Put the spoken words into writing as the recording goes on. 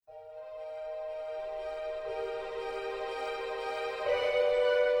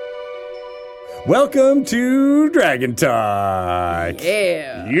Welcome to Dragon Talk.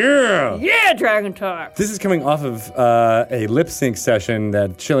 Yeah. Yeah. Yeah, Dragon Talk. This is coming off of a lip sync session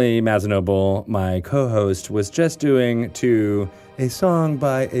that Chili Mazanoble, my co-host, was just doing to a song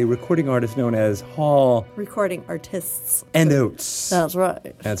by a recording artist known as Hall Recording artists. and Oates. That's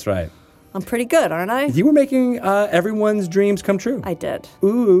right. That's right. I'm pretty good, aren't I? You were making everyone's dreams come true. I did.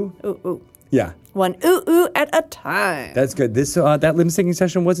 Ooh. Ooh, ooh. Yeah. One ooh, ooh at a time. That's good. This that lip syncing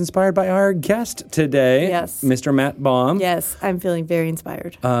session was inspired by our guest today, Yes. Mr. Matt Baum. Yes, I'm feeling very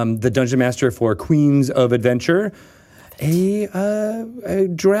inspired. The Dungeon Master for Queens of Adventure, a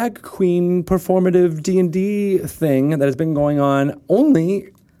drag queen performative D&D thing that has been going on only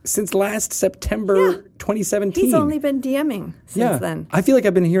since last September 2017. He's only been DMing since then. I feel like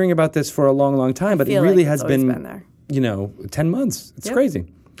I've been hearing about this for a long, long time, but it feel really like has it's always been, been there. 10 months. It's Yep. crazy.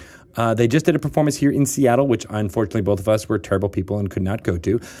 They just did a performance here in Seattle, which unfortunately both of us were terrible people and could not go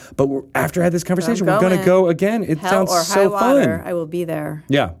to. But after I had this conversation, we're going to go again. It Hell sounds or so high water, fun. I will be there.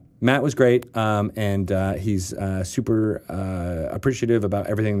 Yeah. Matt was great, and he's super appreciative about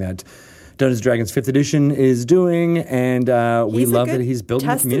everything that Dungeons & Dragons 5th edition is doing, and we love that he's building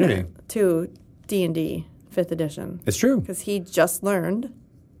a community. To D&D 5th edition. It's true. Because he just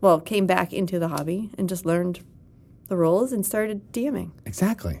came back into the hobby and just learned the roles and started DMing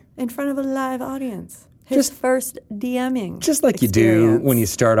Exactly. in front of a live audience. His first DMing. Just like you do when you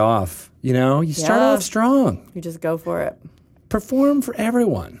start off. You start off strong. You just go for it. Perform for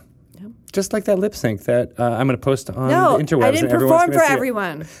everyone. Yep. Just like that lip sync that I'm going to post on the interwebs. I didn't and everyone's perform gonna for see it.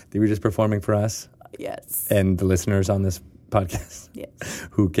 everyone. You were just performing for us Yes. and the listeners on this podcast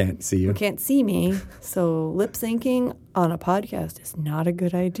who can't see you. You can't see me, so lip syncing on a podcast is not a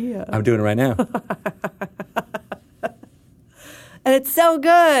good idea. I'm doing it right now. And it's so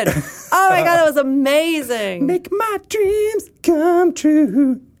good. Oh my God, that was amazing. Make my dreams come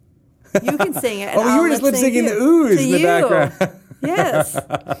true. You can sing it. And Oh, you I'll were just lip lip-sync syncing you. the oohs To in the you. background.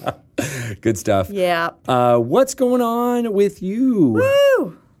 Yes. Good stuff. Yeah. What's going on with you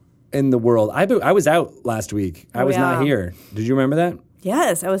Woo! in the world? I was out last week. I was not here. Did you remember that?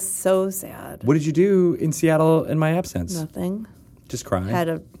 Yes, I was so sad. What did you do in Seattle in my absence? Nothing. Just cry. Had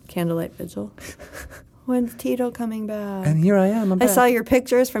a candlelight vigil. When's Tito coming back? And here I am. I'm I back. saw your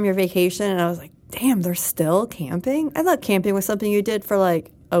pictures from your vacation, and I was like, damn, they're still camping? I thought camping was something you did for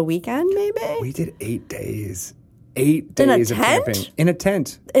like a weekend, maybe? We did 8 days. 8 In a days of tent? camping. In a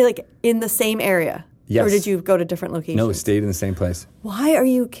tent. Like in the same area? Yes. Or did you go to different locations? No, stayed in the same place. Why are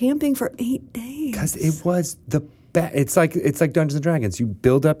you camping for 8 days? Because it was the best. It's like Dungeons and Dragons. You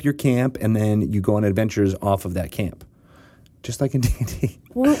build up your camp and then you go on adventures off of that camp, just like in D&D.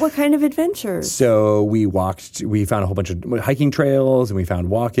 What kind of adventures? So we found a whole bunch of hiking trails, and we found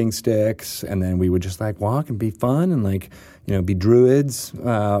walking sticks, and then we would just walk and be fun and be druids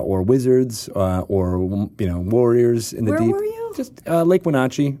or wizards or warriors in the Where deep. were you? Just Lake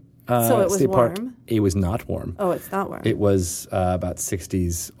Wenatchee. So it was State Park. warm? It was not warm. Oh, it's not warm. It was about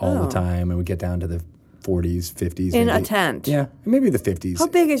 60s all the time, and we get down to the 40s, 50s. In maybe. a tent? Yeah, maybe the 50s. How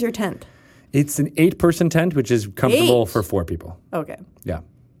big is your tent? It's an 8-person tent, which is comfortable 8? for 4 people. Okay. Yeah.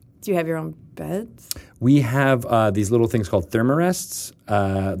 Do you have your own beds? We have these little things called thermarests.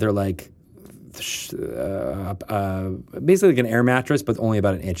 They're like basically like an air mattress, but only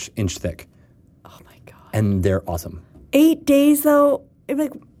about an inch thick. Oh, my God. And they're awesome. 8 days, though?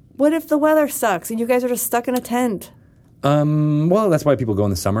 What if the weather sucks and you guys are just stuck in a tent? Well, that's why people go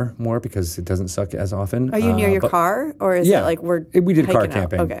in the summer more, because it doesn't suck as often. Are you near your car? Or is it like we did car hiking out?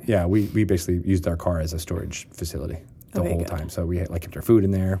 camping. Okay. Yeah, we basically used our car as a storage facility the whole good. time. So we kept our food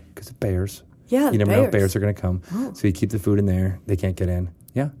in there because of bears. Yeah, You never know if bears. bears are going to come. Oh. So you keep the food in there. They can't get in.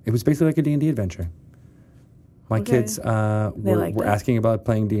 Yeah, it was basically like a D&D adventure. My kids were asking about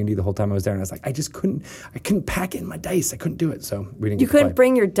playing D&D the whole time I was there, and I was like, I couldn't pack in my dice. I couldn't do it, so we didn't You get to play. couldn't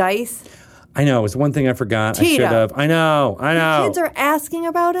bring your dice? I know, it was one thing I forgot. I Tito. should have. I know. Kids are asking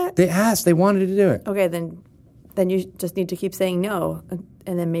about it? They asked. They wanted to do it. Okay, then you just need to keep saying no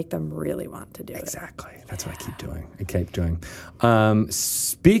and then make them really want to do it. Exactly. That's what I keep doing.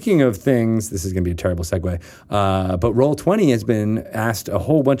 Speaking of things, this is going to be a terrible segue, but Roll20 has been asked a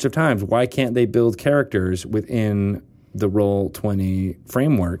whole bunch of times, why can't they build characters within the Roll20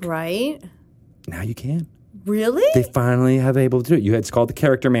 framework? Right? Now you can. Really? They finally have able to do it. It's called the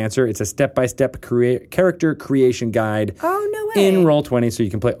Character Mancer. It's a step-by-step character creation guide. Oh, no way. In Roll20, so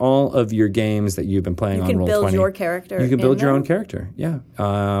you can play all of your games that you've been playing on Roll20. You can build your character. You can build in your them? own character, yeah.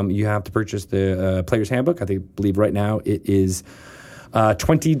 You have to purchase the Player's Handbook. I believe right now it is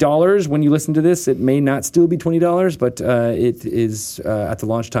 $20 when you listen to this. It may not still be $20, but it is at the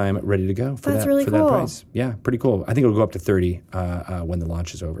launch time ready to go for That's that really for cool. that price. Yeah, pretty cool. I think it'll go up to 30 when the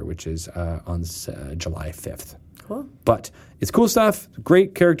launch is over, which is on July 5th. Cool. But it's cool stuff.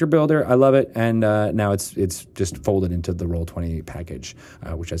 Great character builder. I love it. And now it's just folded into the Roll20 package,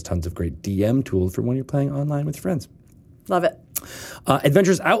 which has tons of great DM tools for when you're playing online with your friends. Love it.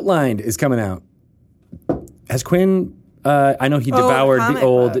 Adventures Outlined is coming out. Has Quinn... I know he devoured the comic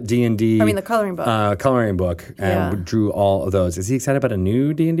old book. D&D... I mean, the coloring book. Coloring book and Yeah. drew all of those. Is he excited about a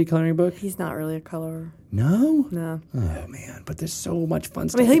new D&D coloring book? He's not really a colorer. No? No. Oh, man. But there's so much fun I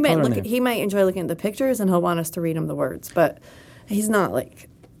stuff mean, he to might color in there. he might enjoy looking at the pictures, and he'll want us to read him the words, but he's not like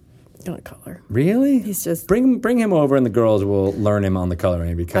gonna color. Really? He's just Bring him over, and the girls will learn him on the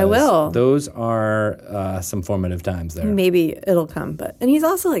coloring because I will. Those are some formative times there. maybe it'll come, and he's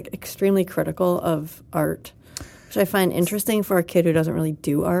also like extremely critical of art, which I find interesting for a kid who doesn't really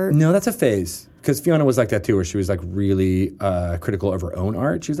do art. No, that's a phase. Because Fiona was like that too, where she was like really critical of her own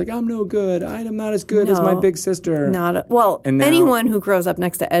art. She was like, "I'm no good. I'm not as good as my big sister." And now- anyone who grows up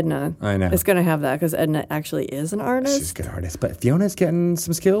next to Edna, I know. is going to have that because Edna actually is an artist. She's a good artist, but Fiona's getting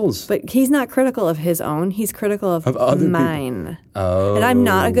some skills. But he's not critical of his own. He's critical of other people. mine. Oh, And I'm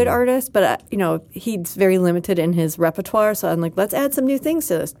not a good artist, but he's very limited in his repertoire. So I'm like, let's add some new things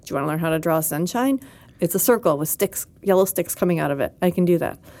to this. Do you want to learn how to draw sunshine? It's a circle with sticks, yellow sticks coming out of it. I can do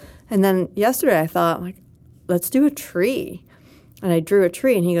that. And then yesterday I thought, like, let's do a tree. And I drew a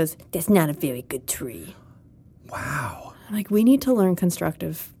tree, and he goes, "That's not a very good tree." Wow. I'm like, we need to learn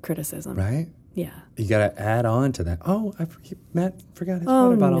constructive criticism. Right? Yeah. You got to add on to that. Oh, Matt forgot his Oh,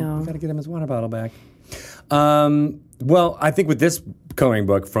 water bottle. no. We got to get him his water bottle back. Well, I think with this coloring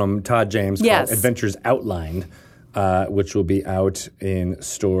book from Todd James Yes. called Adventures Outlined, which will be out in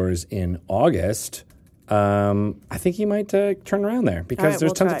stores in August, I think he might turn around there because All right, there's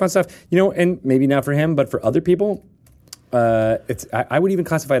we'll tons try. of fun stuff. And maybe not for him, but for other people, I would even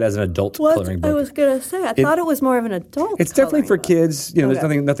classify it as an adult coloring book. I was going to say, I thought it was more of an adult It's definitely for coloring book. kids. There's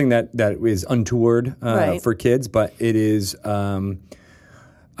Okay. nothing that is untoward Right. for kids, but it is.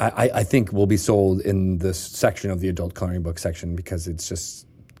 I think will be sold in this section of the adult coloring book section because it's just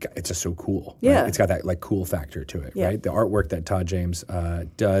so cool. Yeah. Right? It's got that like cool factor to it, Yeah. right? The artwork that Todd James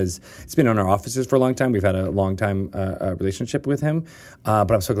does. It's been in our offices for a long time. We've had a long time relationship with him,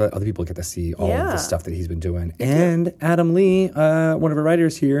 but I'm so glad other people get to see all of Yeah. the stuff that he's been doing. And Adam Lee, one of our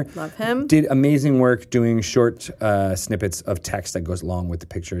writers here, Love him. did amazing work doing short snippets of text that goes along with the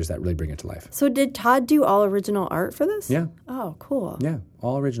pictures that really bring it to life. So did Todd do all original art for this? Yeah. Oh, cool. Yeah,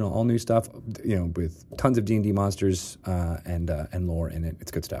 all original, all new stuff. With tons of D&D monsters and lore in it. It's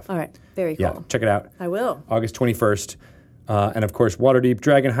good stuff. All right. Very cool. Yeah, check it out. I will. August 21st. And of course, Waterdeep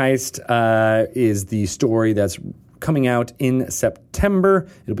Dragon Heist is the story that's coming out in September.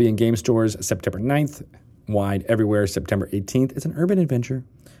 It'll be in game stores September 9th, wide everywhere September 18th. It's an urban adventure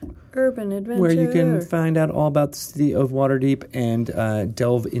Urban adventure. where you can find out all about the city of Waterdeep and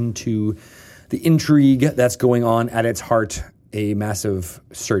delve into the intrigue that's going on at its heart, a massive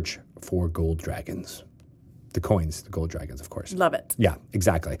search for gold dragons. The coins, the gold dragons, of course. Love it. Yeah,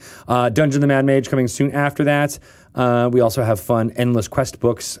 exactly. Dungeon the Mad Mage coming soon after that. We also have fun Endless Quest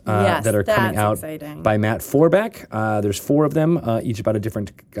books Yes, that are coming that's out exciting. by Matt Forbeck. There's 4 of them, each about a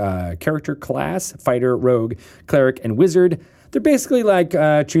different character class: fighter, rogue, cleric, and wizard. They're basically like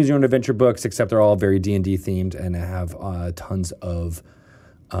choose your own adventure books, except they're all very D&D themed and have tons of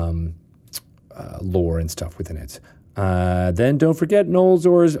lore and stuff within it. Then don't forget Noel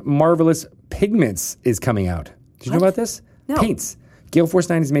Zor's Marvelous Pigments is coming out. Did you know about this? No. Paints. Gale Force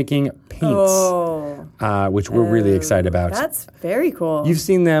 9 is making paints, which we're really excited about. That's very cool. You've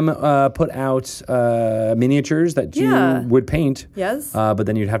seen them put out miniatures that you Yeah. would paint. Yes. But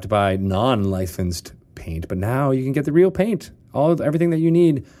then you'd have to buy non-licensed paint. But now you can get the real paint, everything that you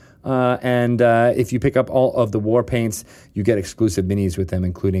need. And if you pick up all of the war paints, you get exclusive minis with them,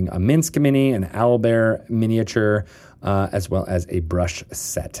 including a Minsk mini, an owlbear miniature, as well as a brush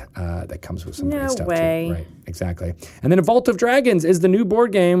set that comes with some No great stuff way. too. Right, exactly. And then A Vault of Dragons is the new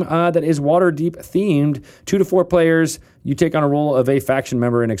board game that is Waterdeep themed. 2 to 4 players. You take on a role of a faction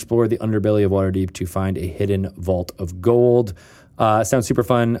member and explore the underbelly of Waterdeep to find a hidden vault of gold. Sounds super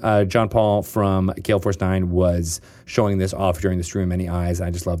fun. John Paul from Gale Force 9 was showing this off during the stream Many Eyes. I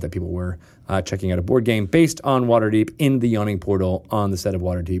just love that people were checking out a board game based on Waterdeep in the Yawning Portal on the set of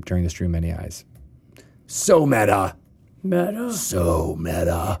Waterdeep during the stream Many Eyes. So meta. Meta. So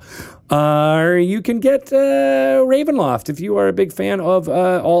meta. You can get Ravenloft. If you are a big fan of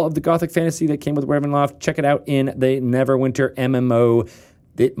all of the Gothic fantasy that came with Ravenloft, check it out in the Neverwinter MMO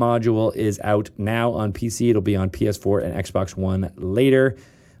It module is out now on PC. It'll be on PS4 and Xbox One later.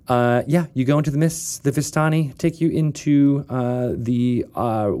 You go into the mists. The Vistani take you into the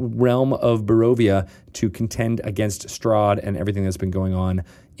realm of Barovia to contend against Strahd and everything that's been going on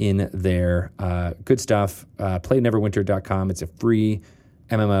in there. Good stuff. Play Neverwinter.com. It's a free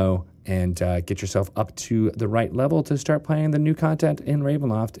MMO, and get yourself up to the right level to start playing the new content in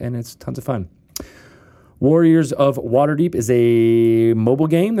Ravenloft, and it's tons of fun. Warriors of Waterdeep is a mobile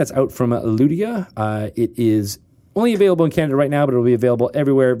game that's out from Ludia. It is only available in Canada right now, but it'll be available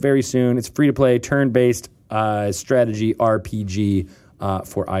everywhere very soon. It's free to play, turn-based strategy RPG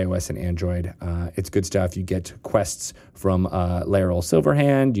for iOS and Android. It's good stuff. You get quests from Laeral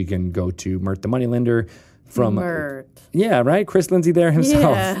Silverhand. You can go to Mert the Moneylender. Mert. Yeah, right? Chris Lindsay there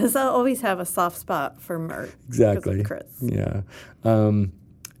himself. Yes, I'll always have a soft spot for Mert. Exactly. Chris. Yeah.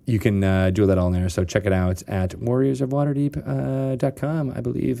 You can do that all in there. So check it out at warriorsofwaterdeep.com. I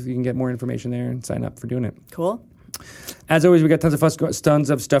believe you can get more information there and sign up for doing it. Cool. As always, we got tons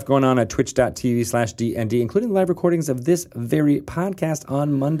of stuff going on at twitch.tv/DND, including live recordings of this very podcast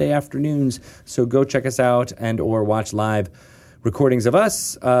on Monday afternoons. So go check us out and or watch live recordings of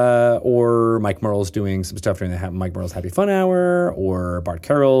us, or Mike Merle's doing some stuff during the Mike Merle's Happy Fun Hour, or Bart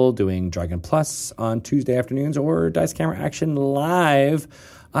Carroll doing Dragon Plus on Tuesday afternoons, or Dice Camera Action Live,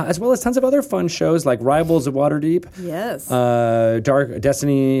 as well as tons of other fun shows like Rivals of Waterdeep. Yes. Dark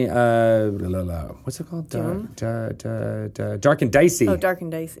Destiny, what's it called? Dark and Dicey. Oh, Dark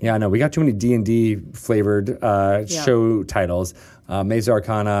and Dicey. Yeah, I know. We got too many D&D flavored show titles. Maze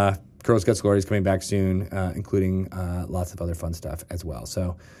Arcana, Girls Guts Glory is coming back soon, including lots of other fun stuff as well.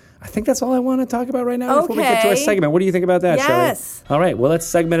 So I think that's all I want to talk about right now before we get to our segment. What do you think about that, Yes. Shelley? All right, well, let's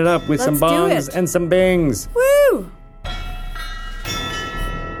segment it up with some bongs and some bings. Woo!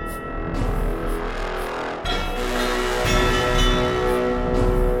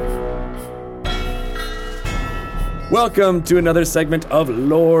 Welcome to another segment of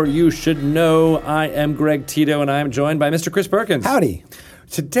Lore You Should Know. I am Greg Tito, and I am joined by Mr. Chris Perkins. Howdy.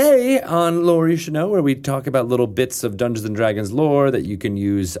 Today on Lore You Should Know, where we talk about little bits of Dungeons & Dragons lore that you can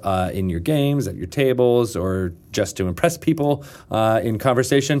use in your games, at your tables, or just to impress people in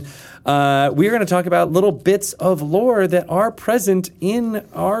conversation. We're going to talk about little bits of lore that are present in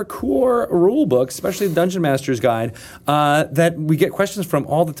our core rule book, especially the Dungeon Master's Guide, that we get questions from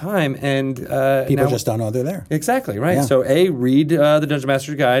all the time. And people just don't know they're there. Exactly, right. Yeah. So read the Dungeon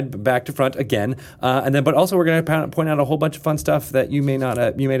Master's Guide back to front again, but also we're going to point out a whole bunch of fun stuff that you may have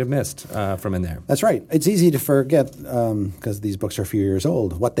missed from in there. That's right. It's easy to forget, because these books are a few years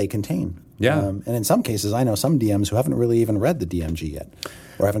old, what they contain. Yeah. And in some cases, I know some DMs who haven't really even read the DMG yet,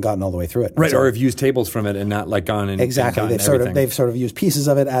 or haven't gotten all the way through it. Right, or have used tables from it and not gone and exactly. And they've sort of used pieces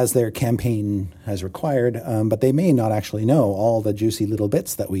of it as their campaign has required, but they may not actually know all the juicy little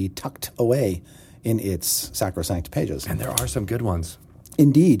bits that we tucked away in its sacrosanct pages. And there are some good ones.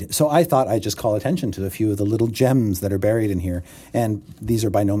 Indeed. So I thought I'd just call attention to a few of the little gems that are buried in here. And these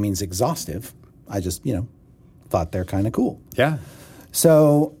are by no means exhaustive. I just, thought they're kind of cool. Yeah.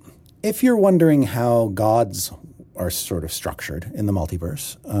 So if you're wondering how gods are sort of structured in the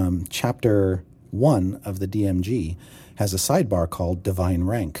multiverse, Chapter 1 of the DMG has a sidebar called Divine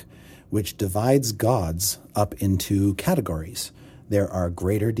Rank, which divides gods up into categories. There are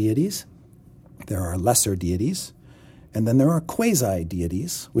greater deities, there are lesser deities, and then there are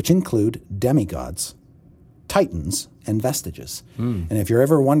quasi-deities, which include demigods, titans, and vestiges. And if you're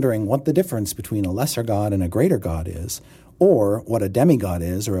ever wondering what the difference between a lesser god and a greater god is, or what a demigod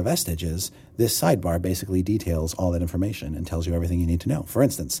is or a vestige is, this sidebar basically details all that information and tells you everything you need to know. For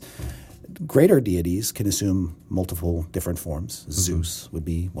instance, greater deities can assume multiple different forms. Zeus would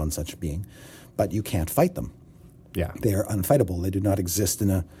be one such being, but you can't fight them. Yeah. They are unfightable. They do not exist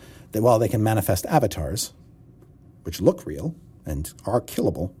while they can manifest avatars, which look real and are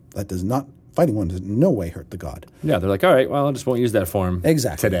killable, fighting one does in no way hurt the god. Yeah, they're like, all right, well, I just won't use that form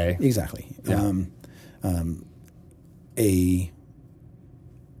today. Exactly. Yeah.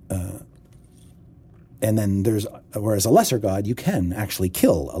 And then whereas a lesser god, you can actually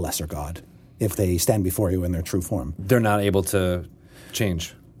kill a lesser god if they stand before you in their true form. They're not able to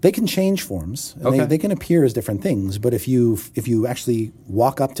change. They can change forms. And Okay. they can appear as different things. But if you actually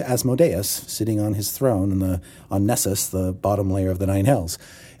walk up to Asmodeus, sitting on his throne on Nessus, the bottom layer of the Nine Hells,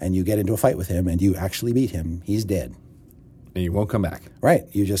 and you get into a fight with him and you actually beat him, he's dead. And you won't come back. Right.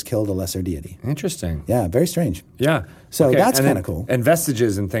 You just killed a lesser deity. Interesting. Yeah, very strange. Yeah. So that's and then- kinda cool. And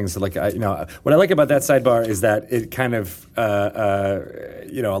vestiges and things like what I like about that sidebar is that it kind of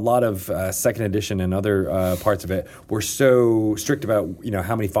a lot of second edition and other parts of it were so strict about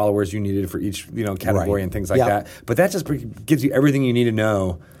how many followers you needed for each category Right. and things like Yeah. that. But that just gives you everything you need to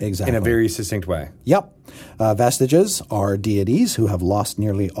know Exactly. in a very succinct way. Yep. Vestiges are deities who have lost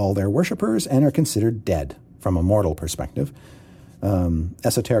nearly all their worshippers and are considered dead from a mortal perspective.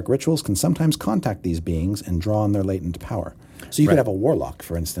 Esoteric rituals can sometimes contact these beings and draw on their latent power. So you could Right. have a warlock,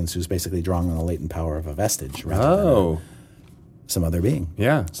 for instance, who's basically drawing on the latent power of a vestige rather than some other being.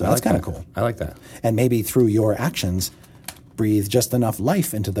 Yeah. So I that's like kind of that. cool. I like that. And maybe through your actions, breathe just enough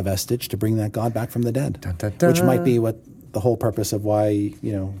life into the vestige to bring that god back from the dead, Dun, dun, dun. which might be what the whole purpose of why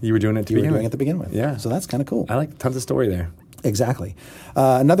You were doing it to begin with. at the begin with. Yeah. So that's kind of cool. I like tons of story there. Exactly.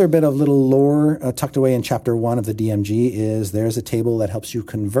 Another bit of little lore tucked away in Chapter 1 of the DMG is there's a table that helps you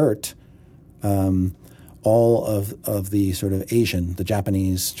convert all of the sort of Asian, the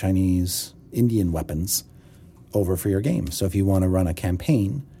Japanese, Chinese, Indian weapons over for your game. So if you want to run a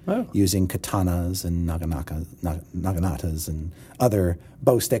campaign using katanas and naganatas and other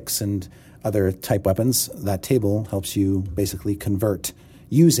bow sticks and other type weapons, that table helps you basically convert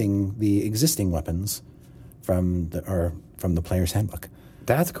using the existing weapons from the player's handbook.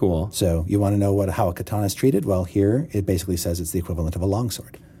 That's cool. So you want to know how a katana is treated? Well, here it basically says it's the equivalent of a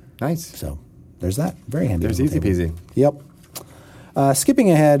longsword. Nice. So there's that. Very handy. There's little easy table. peasy. Yep. Skipping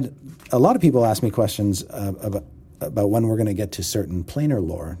ahead, a lot of people ask me questions about when we're going to get to certain planar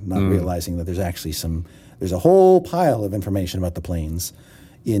lore, not realizing that there's actually there's a whole pile of information about the planes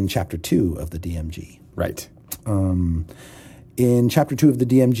in Chapter 2 of the DMG. Right. In Chapter 2 of the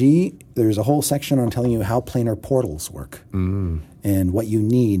DMG, there's a whole section on telling you how planar portals work and what you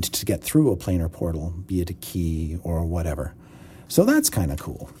need to get through a planar portal, be it a key or whatever. So that's kind of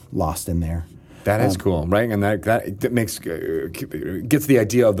cool, lost in there. That is cool, right? And that makes gets the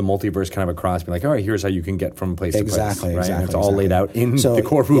idea of the multiverse kind of across. Be like, all right, here's how you can get from place to place, right? And it's all laid out in the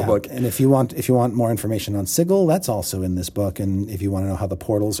core rule book. And if you want more information on Sigil, that's also in this book. And if you want to know how the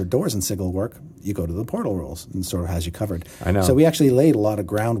portals or doors in Sigil work, you go to the portal rules and sort of has you covered. I know. So we actually laid a lot of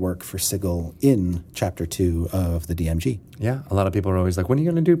groundwork for Sigil in Chapter 2 of the DMG. Yeah, a lot of people are always like, when are you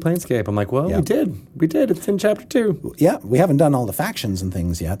going to do Planescape? I'm like, well, Yeah. we did. It's in Chapter 2. Yeah, we haven't done all the factions and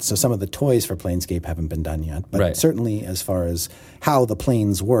things yet, so some of the toys for Planescape haven't been done yet. But Right. certainly as far as how the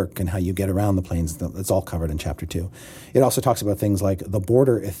planes work and how you get around the planes, it's all covered in Chapter 2. It also talks about things like the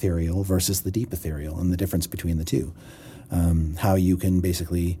border ethereal versus the deep ethereal and the difference between the two. How you can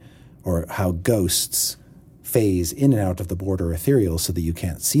basically, or how ghosts phase in and out of the border ethereal so that you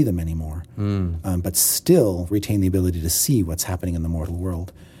can't see them anymore, but still retain the ability to see what's happening in the mortal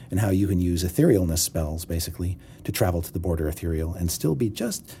world, and how you can use etherealness spells basically to travel to the border ethereal and still be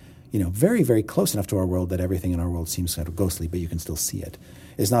just very, very close enough to our world that everything in our world seems kind of ghostly, but you can still see it.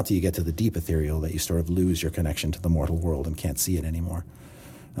 It's not till you get to the deep ethereal that you sort of lose your connection to the mortal world and can't see it anymore.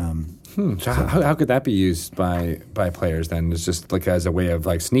 So how could that be used by players then? It's just like as a way of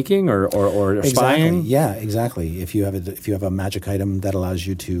like sneaking or spying? Exactly. Yeah, exactly. If you have a magic item that allows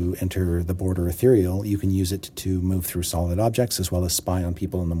you to enter the border ethereal, you can use it to move through solid objects as well as spy on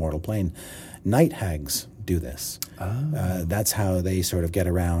people in the mortal plane. Night hags do this. That's how they sort of get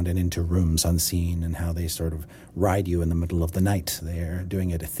around and into rooms unseen, and how they sort of ride you in the middle of the night. They're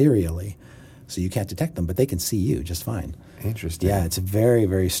doing it ethereally, so you can't detect them, but they can see you just fine. Interesting. Yeah, it's very,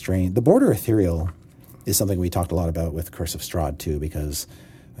 very strange. The border ethereal is something we talked a lot about with Curse of Strahd too, because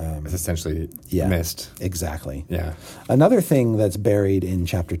It's essentially yeah, missed. Exactly. Yeah. Another thing that's buried in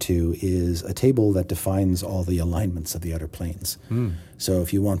Chapter 2 is a table that defines all the alignments of the outer planes. So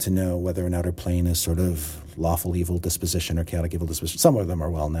if you want to know whether an outer plane is sort of lawful evil disposition or chaotic evil disposition, some of them are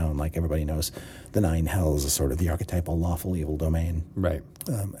well known, like everybody knows the Nine Hells is sort of the archetypal lawful evil domain. Right.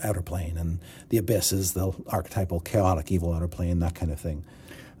 Outer plane, and the Abyss is the archetypal chaotic evil outer plane, that kind of thing.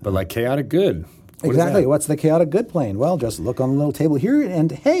 But like chaotic good. What is Exactly. that? What's the chaotic good plane? Well, just look on the little table here,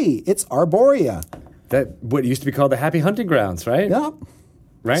 and hey, it's Arborea. That what used to be called the Happy Hunting Grounds, right? Yep.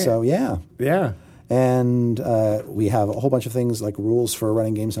 Right. So yeah. Yeah. And we have a whole bunch of things like rules for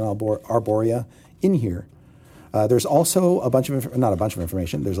running games in Arborea in here. There's also a bunch of not a bunch of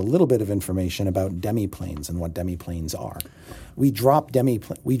information. There's a little bit of information about demiplanes and what demiplanes are. We drop the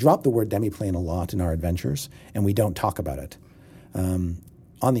word demiplane a lot in our adventures, and we don't talk about it.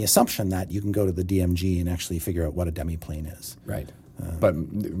 On the assumption that you can go to the DMG and actually figure out what a demiplane is. Right. But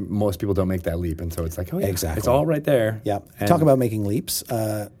most people don't make that leap, and so it's like, oh yeah, Exactly. it's all right there. Yeah. And Talk about making leaps.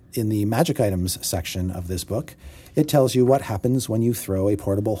 In the magic items section of this book, it tells you what happens when you throw a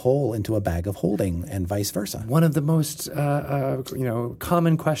portable hole into a bag of holding and vice versa. one of the most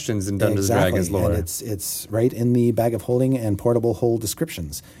common questions in Dungeons and Dragons lore. And it's right in the bag of holding and portable hole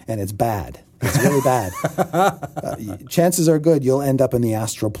descriptions, and it's bad. It's really bad. Chances are good you'll end up in the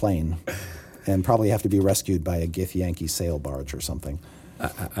astral plane and probably have to be rescued by a Githyanki sail barge or something.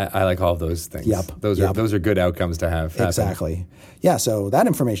 I like all of those things. Yep. Those are good outcomes to have. happen. Exactly. Yeah, so that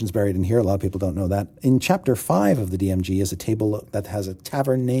information is buried in here. A lot of people don't know that. In Chapter 5 of the DMG is a table that has a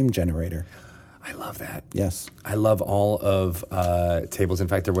tavern name generator. I love that. Yes. I love all of tables. In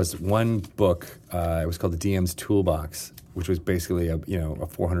fact, there was one book. It was called the DM's Toolbox, which was basically a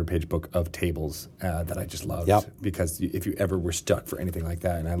 400-page book of tables that I just loved. Yep. Because if you ever were stuck for anything like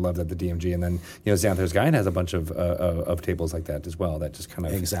that, and I love that the DMG, and then Xanathar's Guide has a bunch of tables like that as well. That just kind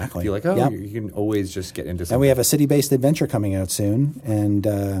of Exactly. feel like Yep. you can always just get into something. And we have a city-based adventure coming out soon, and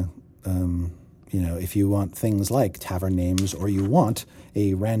if you want things like tavern names or you want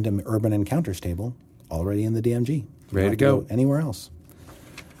a random urban encounters table, already in the DMG. You don't Ready have to go. anywhere else.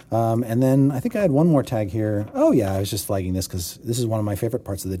 And then I think I had one more tag here. Oh, yeah, I was just flagging this because this is one of my favorite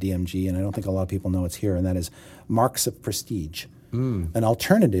parts of the DMG, and I don't think a lot of people know it's here, and that is Marks of Prestige, an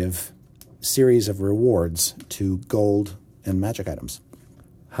alternative series of rewards to gold and magic items.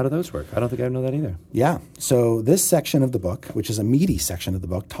 How do those work? I don't think I know that either. Yeah. So this section of the book, which is a meaty section of the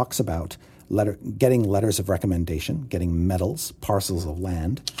book, talks about getting letters of recommendation, getting medals, parcels of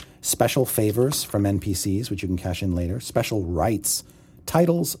land, special favors from NPCs, which you can cash in later, special rights,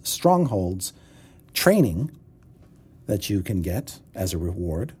 titles, strongholds, training that you can get as a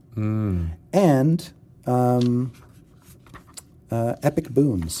reward, and epic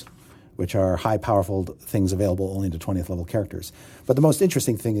boons, which are high, powerful things available only to 20th level characters. But the most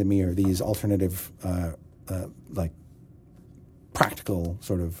interesting thing to me are these alternative, practical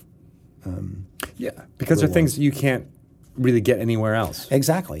sort of because they're rewards. things you can't really get anywhere else.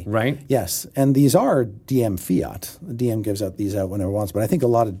 Exactly. Right? Yes. And these are DM fiat. The DM gives these out whenever it wants. But I think a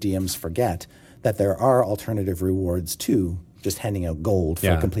lot of DMs forget that there are alternative rewards to just handing out gold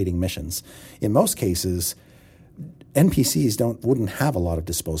for completing missions. In most cases, NPCs wouldn't have a lot of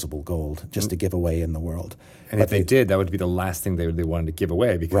disposable gold just to give away in the world. And But if they did, that would be the last thing they wanted to give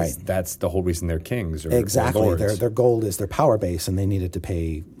away because Right. that's the whole reason they're kings or Exactly. or lords. Their gold is their power base, and they needed to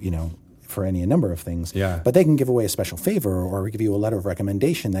pay, for any number of things. Yeah. But they can give away a special favor or give you a letter of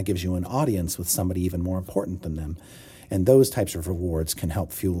recommendation that gives you an audience with somebody even more important than them. And those types of rewards can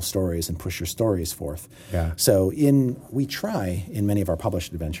help fuel stories and push your stories forth. Yeah. So we try in many of our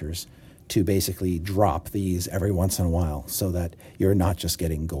published adventures to basically drop these every once in a while so that you're not just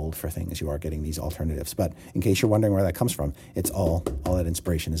getting gold for things, you are getting these alternatives. But in case you're wondering where that comes from, it's all that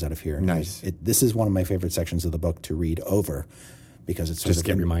inspiration is out of here. Nice. This is one of my favorite sections of the book to read over because it's sort Just of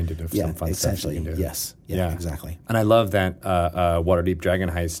get reminded of some fun stuff you essentially, can do. yes. Yeah, exactly. And I love that Waterdeep Dragon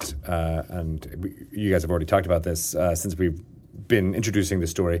Heist, you guys have already talked about this since we've been introducing the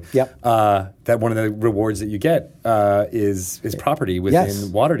story. Yep. That one of the rewards that you get is property within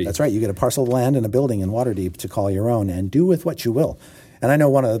Waterdeep. That's right. You get a parcel of land and a building in Waterdeep to call your own and do with what you will. And I know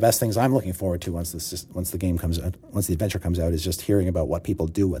one of the best things I'm looking forward to once the game comes out, once the adventure comes out, is just hearing about what people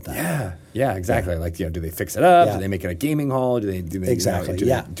do with that. Yeah, exactly. Like, do they fix it up? Yeah. Do they make it a gaming hall? Do they Exactly,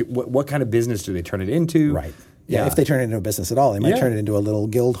 what kind of business do they turn it into? Right. Yeah, if they turn it into a business at all, they might turn it into a little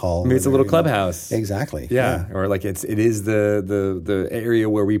guild hall. Maybe it's a little clubhouse. Exactly. Yeah. Or like it is the area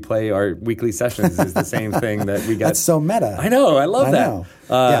where we play our weekly sessions is the same thing that we got. That's so meta. I know. I love that. Know.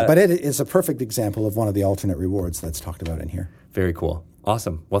 But it is a perfect example of one of the alternate rewards that's talked about in here. Very cool.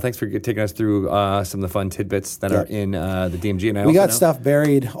 Awesome. Well, thanks for taking us through some of the fun tidbits that are in the DMG. And we got stuff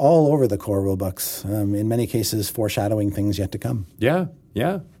buried all over the core rulebooks, in many cases foreshadowing things yet to come. Yeah.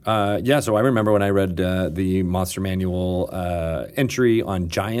 So I remember when I read the Monster Manual entry on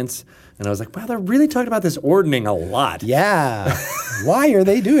giants, and I was like, wow, they're really talking about this ordning a lot. Yeah. Why are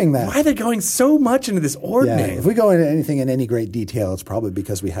they doing that? Why are they going so much into this ordning? If we go into anything in any great detail, it's probably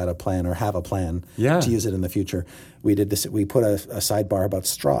because we had a plan or have a plan Yeah. to use it in the future. We did this. We put a sidebar about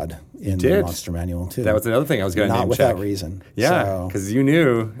Strahd in the Monster Manual too. That was another thing I was going to name Not without check. reason. Yeah, because you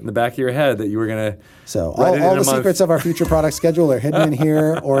knew in the back of your head that you were going to. So all the secrets of our future product schedule are hidden in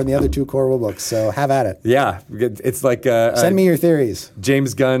here or in the other two core rulebooks. So have at it. Yeah, it's like Send me your theories.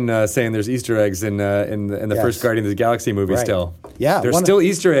 James Gunn saying there's Easter eggs in the first Guardians of the Galaxy movie. Right. Still, Yeah, there's still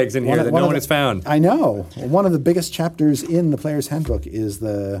Easter eggs in here that no one has found. I know. One of the biggest chapters in the Player's Handbook is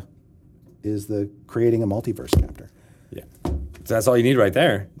the creating a multiverse chapter. Yeah, so that's all you need right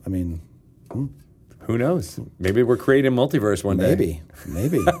there. I mean, Who Who knows? Maybe we're creating a multiverse one day.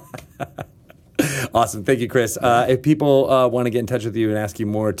 Maybe. Awesome. Thank you, Chris. If people want to get in touch with you and ask you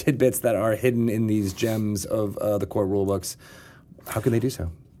more tidbits that are hidden in these gems of the core rulebooks, how can they do so?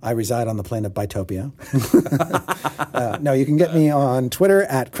 I reside on the planet Bytopia. No, you can get me on Twitter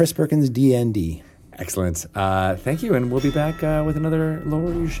at Chris Perkins DND. Excellent. Thank you, and we'll be back with another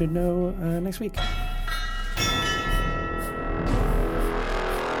Lore You Should Know next week.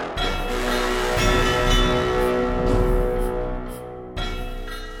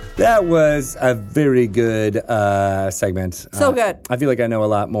 That was a very good segment. So good. I feel like I know a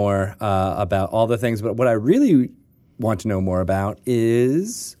lot more about all the things, but what I really want to know more about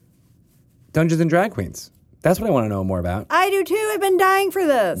is Dungeons and Drag Queens. That's what I want to know more about. I do too. I've been dying for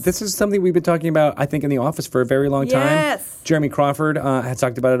this. This is something we've been talking about, I think, in the office for a very long time. Yes. Jeremy Crawford has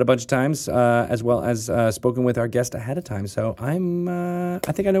talked about it a bunch of times, as well as spoken with our guest ahead of time. So I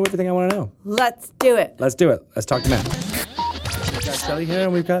think I know everything I want to know. Let's do it. Let's do it. Let's talk to Matt. We've got Shelly here,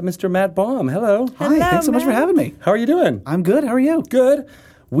 and we've got Mr. Matt Baum. Hello. Hi, thanks so much for having me. How are you doing? I'm good. How are you? Good.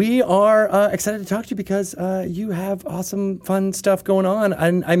 We are excited to talk to you because you have awesome, fun stuff going on.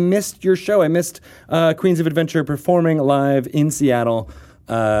 And I missed your show. I missed Queens of Adventure performing live in Seattle.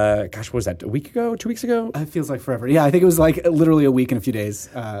 What was that, a week ago, 2 weeks ago? It feels like forever. Yeah, I think it was like literally a week and a few days.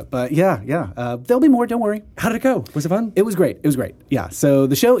 But yeah. There'll be more, don't worry. How did it go? Was it fun? It was great. Yeah, so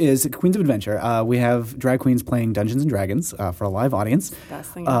the show is Queens of Adventure. We have drag queens playing Dungeons & Dragons for a live audience.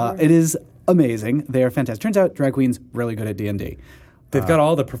 Best thing ever. It is amazing. They are fantastic. Turns out drag queens really good at D&D. They've got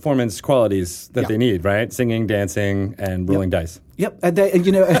all the performance qualities that they need, right? Singing, dancing, and rolling dice. Yep, and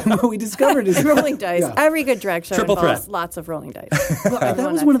what we discovered is rolling dice. Yeah. Every good drag show Triple involves threat. lots of rolling dice. Well,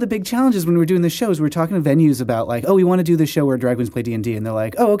 that was one of the big challenges when we were doing the shows. We were talking to venues about like, oh, we want to do this show where drag queens play D&D, and they're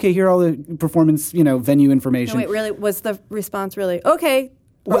like, oh, okay, here are all the performance, venue information. No, wait, really? Was the response really okay?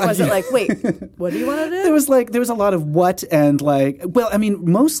 Or was it like, wait, what do you want to do? There was a lot of what and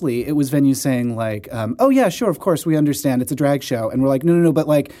mostly it was venues saying like, oh yeah, sure, of course, we understand it's a drag show, and we're like, no, but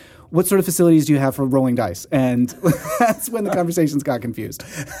like, what sort of facilities do you have for rolling dice? And that's when the conversations got confused.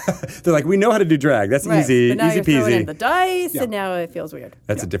 They're like, we know how to do drag. That's easy, but now easy you're peasy. throwing in the dice, and now it feels weird.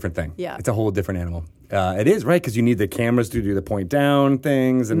 That's a different thing. Yeah. It's a whole different animal. It is, right? Because you need the cameras to do the point down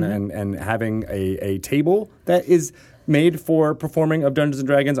things and having a table that is made for performing of Dungeons &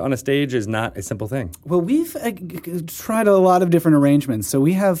 Dragons on a stage is not a simple thing. Well, we've tried a lot of different arrangements. So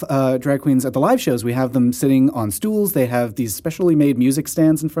we have drag queens at the live shows. We have them sitting on stools. They have these specially made music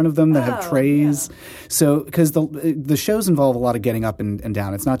stands in front of them that have trays. Yeah. So because the shows involve a lot of getting up and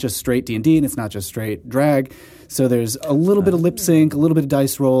down. It's not just straight D&D and it's not just straight drag. So there's a little bit of lip sync, a little bit of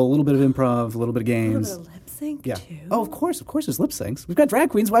dice roll, a little bit of improv, a little bit of games. A little bit of lip sync too? Oh, of course there's lip syncs. We've got drag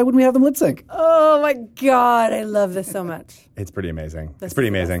queens. Why wouldn't we have them lip sync? Oh my God, I love this so much. It's pretty amazing. This it's pretty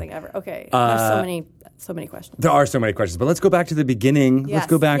is the amazing. best thing ever. Okay, there's so many questions. There are so many questions, but let's go back to the beginning. Yes, let's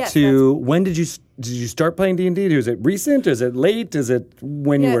go back to when did you start playing D&D? Is it recent? Is it late? Is it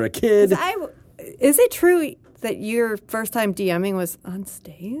when you were a kid? Is it true that your first time DMing was on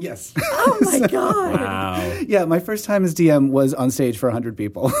stage? Yes. Oh my God. Wow. Yeah, my first time as DM was on stage for 100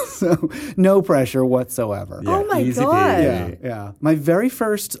 people, so no pressure whatsoever. Yeah, oh my easy God. peasy. Yeah. My very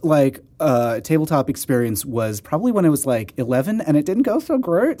first tabletop experience was probably when I was like 11, and it didn't go so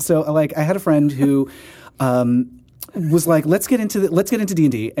great. So I had a friend who was like, let's get into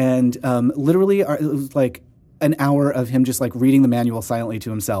D&D, and literally it was like an hour of him just like reading the manual silently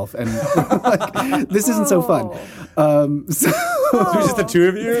to himself, and like, this isn't so fun. So it was just the two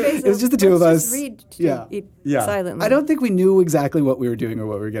of you? It was just the two of us. Read Yeah. silently. I don't think we knew exactly what we were doing or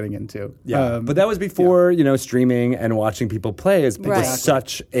what we were getting into. Yeah, but that was before streaming and watching people play is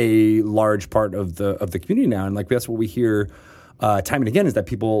such a large part of the community now, and like that's what we hear time and again is that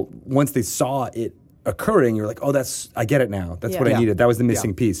people once they saw it occurring, you're like, oh, I get it now. That's what I needed. That was the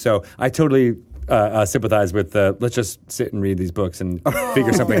missing piece. So I totally sympathize with let's just sit and read these books and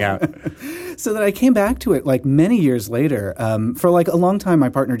figure something out. So that I came back to it like many years later. For like a long time, my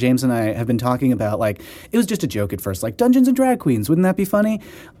partner James and I have been talking about like, it was just a joke at first, like Dungeons and Drag Queens, wouldn't that be funny?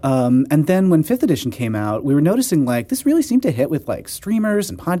 And then when 5th edition came out, we were noticing like this really seemed to hit with like streamers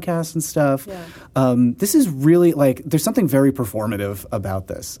and podcasts and stuff. Yeah. This is really like, there's something very performative about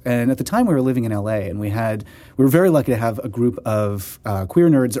this. And at the time we were living in LA, and we were very lucky to have a group of queer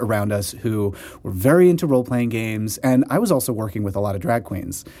nerds around us who were very into role-playing games. And I was also working with a lot of drag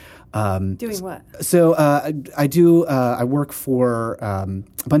queens. Doing what? So I do. I work for a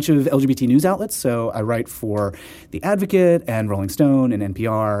bunch of LGBT news outlets. So I write for The Advocate and Rolling Stone and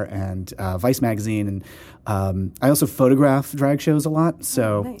NPR and Vice magazine, and I also photograph drag shows a lot.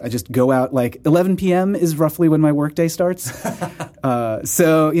 So nice. I just go out 11 p.m. is roughly when my workday starts.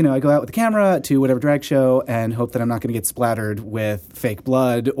 So I go out with the camera to whatever drag show and hope that I'm not going to get splattered with fake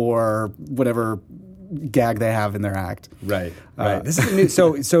blood or whatever gag they have in their act. Right. This is a new.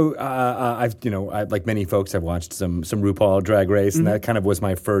 So I've I, like many folks, I've watched some RuPaul Drag Race, and that kind of was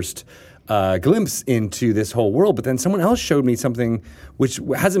my first glimpse into this whole world. But then someone else showed me something which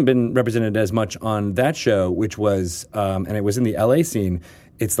hasn't been represented as much on that show, which was, and it was in the LA scene.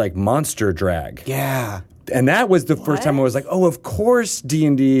 It's like monster drag. Yeah. And that was the first time I was like, oh, of course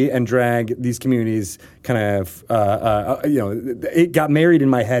D&D and drag, these communities kind of, it got married in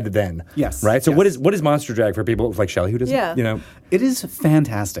my head then. Yes. Right? So yes. what is monster drag for people like Shelley who doesn't, Yeah. It is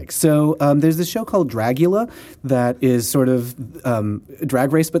fantastic. So there's this show called Dragula that is sort of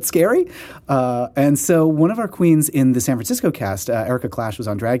Drag Race but scary. And so one of our queens in the San Francisco cast, Erica Clash, was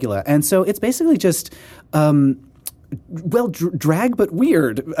on Dragula. And so it's basically just... drag but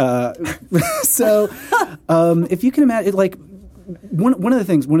weird. So, if you can imagine, one of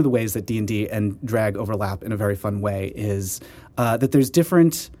the ways that D&D and drag overlap in a very fun way is that there's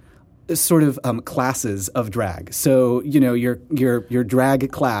different sort of classes of drag. So, your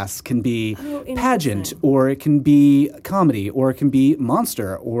drag class can be pageant, or it can be comedy, or it can be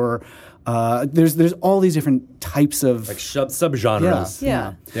monster, or there's all these different types of subgenres.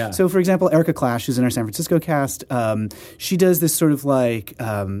 Yeah. So, for example, Erica Clash, who's in our San Francisco cast, she does this sort of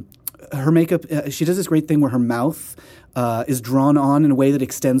her makeup. She does this great thing where her mouth is drawn on in a way that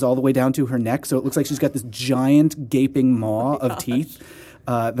extends all the way down to her neck, so it looks like she's got this giant gaping maw of teeth.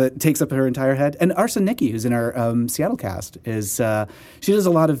 That takes up her entire head. And Arsa Nikki, who's in our Seattle cast, she does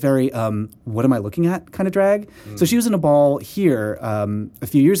a lot of very what am I looking at kind of drag. So she was in a ball here a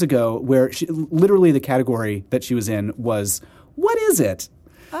few years ago where literally the category that she was in was, what is it?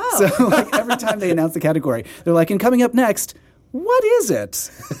 Oh. So every time they announce the category, they're like, and coming up next, what is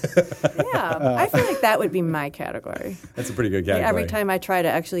it? Yeah. I feel like that would be my category. That's a pretty good category. Every time I try to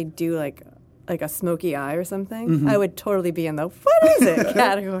actually do like a smoky eye or something, I would totally be in the what is it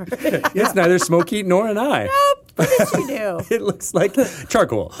category. It's neither smoky nor an eye. Nope. What did you do? It looks like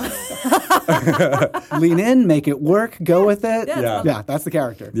charcoal. Lean in, make it work, go with it. Yeah. Yeah, that's the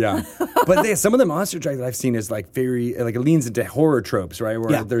character. Yeah. But some of the monster drag that I've seen is very, it leans into horror tropes, right?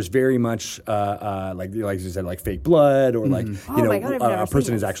 Where there's very much, like you said, like fake blood, or my God, I've never a person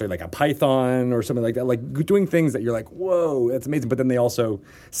seen is this. actually like a python or something like that. Like doing things that you're like, whoa, that's amazing. But then they also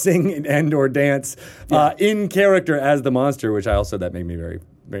sing and or dance in character as the monster, which that made me very,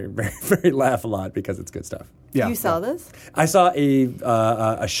 very, very, very laugh a lot because it's good stuff. Yeah. You saw this? I saw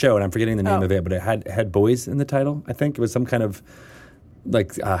a show, and I'm forgetting the name of it, but it had boys in the title. I think it was some kind of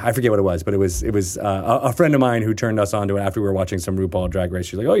I forget what it was, but it was a friend of mine who turned us on to it after we were watching some RuPaul Drag Race.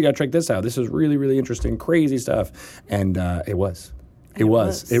 She's like, "Oh, you got to check this out. This is really, really interesting, crazy stuff." And it was. It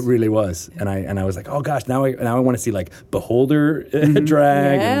really was, and I was like, oh gosh, now I want to see Beholder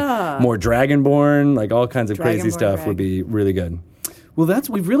drag, more Dragonborn, all kinds of crazy Dragonborn stuff drag. would be really good. Well,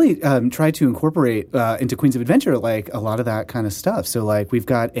 we've really tried to incorporate into Queens of Adventure a lot of that kind of stuff. So we've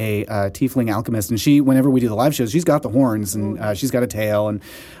got a tiefling alchemist, and whenever we do the live shows, she's got the horns and she's got a tail, and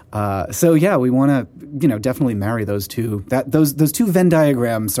we want to definitely marry those two those two Venn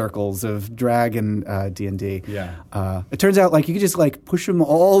diagram circles of drag and D&D. Yeah. It turns out you could just push them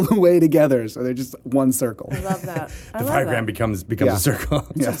all the way together, so they're just one circle. I love that. The diagram becomes a circle.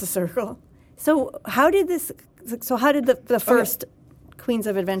 It's just a circle. So how did the first Queens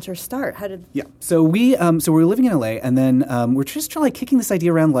of Adventure start? How did? Yeah. So we were living in LA, and then we're just trying kicking this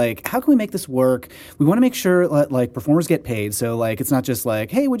idea around how can we make this work? We want to make sure that performers get paid. So it's not just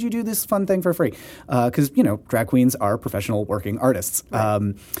hey, would you do this fun thing for free? Because drag queens are professional working artists. Right.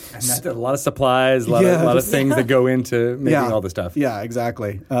 And that's a lot of supplies, a lot of things that go into making all the stuff. Yeah,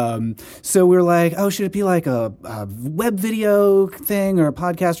 exactly. So we were like, oh, should it be a web video thing or a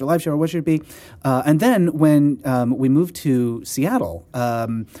podcast or live show, or what should it be? And then when we moved to Seattle.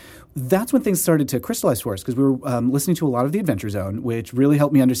 That's when things started to crystallize for us, because we were listening to a lot of The Adventure Zone, which really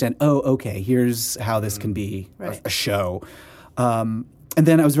helped me understand, here's how this can be a show. And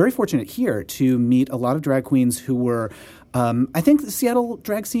then I was very fortunate here to meet a lot of drag queens who were I think the Seattle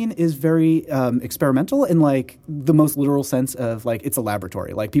drag scene is very experimental in the most literal sense of it's a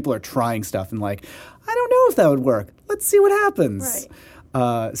laboratory. People are trying stuff and I don't know if that would work. Let's see what happens.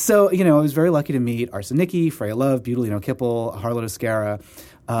 Right. So I was very lucky to meet Arsa Nikki, Freya Love, Butalino Kipple, Harlotte Oscara.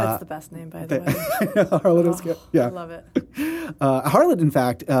 That's the best name, by the way. Harlotte Oscara. Yeah. I love it. Harlot, in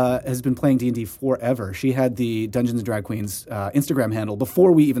fact, has been playing D&D forever. She had the Dungeons and Drag Queens Instagram handle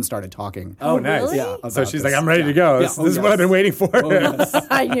before we even started talking. Oh, nice. really? Yeah, So about she's this. like, I'm ready to go. Yeah. This is what I've been waiting for.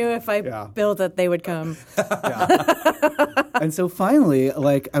 I knew if I Yeah. built it, they would come. And so finally,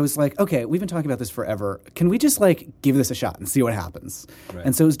 like, I was like, okay, we've been talking about this forever. Can we just, like, give this a shot and see what happens? Right.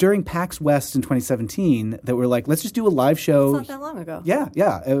 And so it was during PAX West in 2017 that we're like, let's just do a live show. It's not that long ago. Yeah,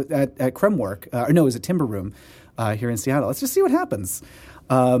 at Kremwork. No, it was at Timber Room here in Seattle. Let's just see what happens.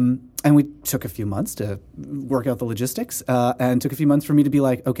 And we took a few months to work out the logistics and took a few months for me to be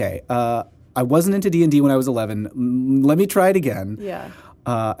like, okay, I wasn't into D&D when I was 11. Let me try it again. Yeah.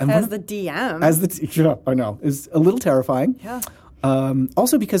 And As the DM. as the teacher, I know, is a little terrifying. Yeah.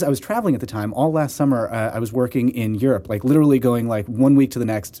 Also because I was traveling at the time. All last summer, I was working in Europe, like literally going like 1 week to the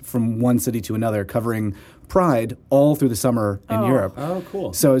next from one city to another, covering Pride all through the summer in Europe. Oh,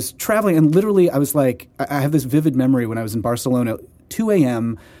 cool. So I was traveling, and literally I was like, I have this vivid memory when I was in Barcelona, 2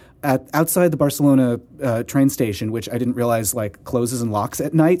 a.m., outside the Barcelona train station, which I didn't realize like closes and locks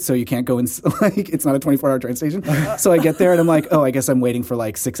at night, so you can't go in. Like it's not a 24-hour train station. So I get there and I'm like, oh, I guess I'm waiting for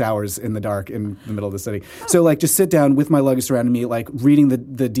like 6 hours in the dark in the middle of the city. So like just sit down with my luggage surrounding me, like reading the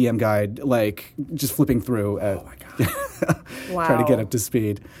DM guide, like just flipping through. Oh my god! Wow. Trying to get up to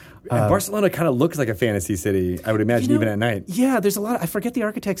speed. And Barcelona kind of looks like a fantasy city, I would imagine, even at night. Yeah, there's a lot. I forget the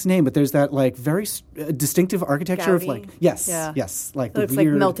architect's name, but there's that like very distinctive architecture of Gaudi? like yes, Yeah. yes, like It the looks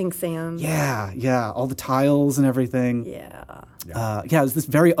weird like melting sand. Yeah, all the tiles and everything. Yeah. It's this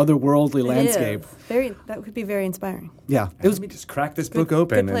very otherworldly It landscape. is. That would be very inspiring. Yeah, it was. Let me just crack this book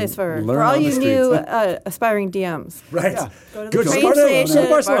open Good place and for learn all on the you streets. new aspiring DMs. Right. Yeah. Go to Go the train Sparta, station,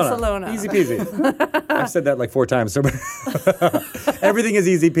 go to Barcelona. Easy peasy. I've said that like 4 times. So everything is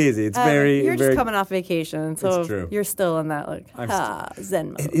easy peasy. It's very, You're very. just coming off vacation, so It's true. you're still in that like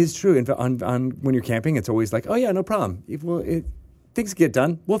zen mode. It is true. In fact, on when you're camping, it's always like, oh yeah, no problem. Things get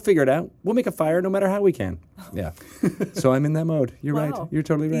done. We'll figure it out. We'll make a fire no matter how we can. Yeah. So I'm in that mode. You're right. Wow. You're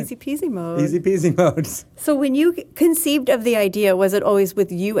totally right. Easy peasy mode. Easy peasy mode. So when you conceived of the idea, was it always with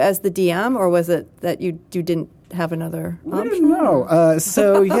you as the DM, or was it that you didn't have another I option? don't know.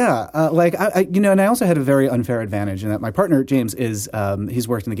 So yeah, like I and I also had a very unfair advantage in that my partner James is he's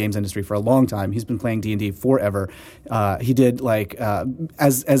worked in the games industry for a long time. He's been playing D&D forever. He did like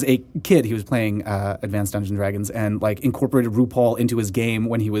as a kid he was playing Advanced Dungeons and Dragons and like incorporated RuPaul into his game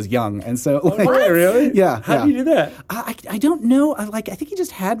when he was young. And so like, Really? yeah, How do you do that? I don't know. I think he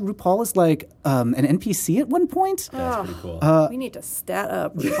just had RuPaul as like an NPC at one point. That's pretty cool. We need to stat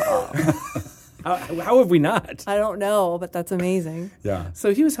up RuPaul. How have we not? I don't know, but that's amazing. Yeah.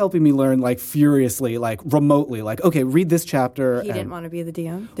 So he was helping me learn like furiously, like remotely, like, okay, read this chapter. He didn't want to be the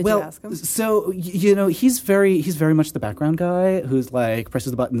DM. Did Well, you ask him? so he's very much the background guy who's like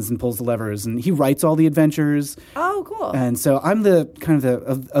presses the buttons and pulls the levers, and he writes all the adventures. Oh, cool. And so I'm the kind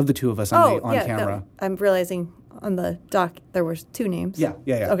of the two of us on camera. No, I'm realizing on the doc there were 2 names. Yeah.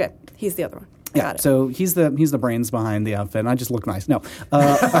 Okay, he's the other one. Yeah, Got it. so he's the brains behind the outfit, and I just look nice. No,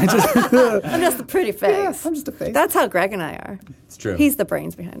 I just I'm just the pretty face. Yeah, I'm just a face. That's how Greg and I are. It's true. He's the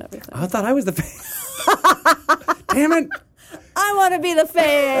brains behind everything. I thought I was the face. Damn it. I want to be the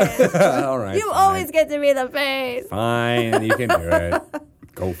face. All right. You always get to be the face. Fine. You can do it.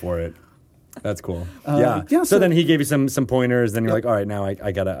 Go for it. That's cool. Yeah. yeah, So so- then he gave you some pointers. Then you're like, all right, now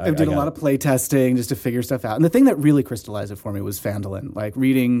I gotta. I did a lot of play testing just to figure stuff out. And the thing that really crystallized it for me was Phandalin. Like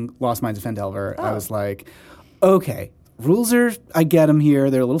reading Lost Minds of Phandelver, I was like, okay, rules I get them here.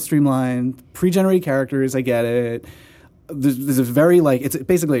 They're a little streamlined. Pre-generated characters, I get it. There's a very it's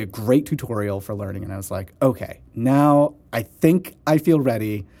basically a great tutorial for learning. And I was like, okay, now I think I feel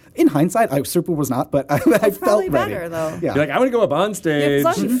ready. In hindsight, I certainly was not, but I felt probably ready. better, though. Yeah. You're like, I want to go up on Yeah, stage. as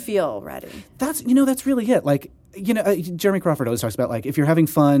long as you feel ready. That's really it. Like Jeremy Crawford always talks about like if you're having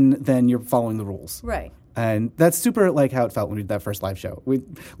fun, then you're following the rules. Right. And that's super like how it felt when we did that first live show.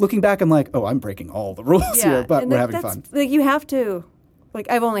 Looking back, I'm like, oh, I'm breaking all the rules here, but and we're having that's- fun. Like you have to.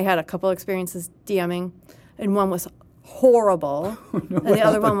 Like I've only had a couple experiences DMing, and one was horrible, and the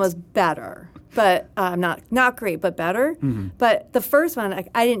other one was better. But not great, but better. Mm-hmm. But the first one,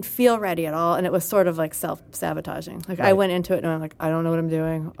 I didn't feel ready at all, and it was sort of like self-sabotaging. Like I went into it and I'm like, I don't know what I'm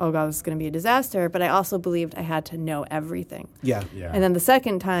doing. Oh God, this is going to be a disaster. But I also believed I had to know everything. Yeah. And then the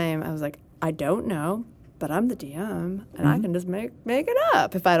second time, I was like, I don't know, but I'm the DM, and I Mm-hmm. can just make it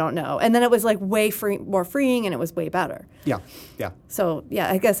up if I don't know. And then it was like way more freeing, and it was way better. Yeah. So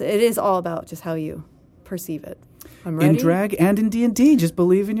yeah, I guess it is all about just how you perceive it. I'm ready. In drag and in D&D, just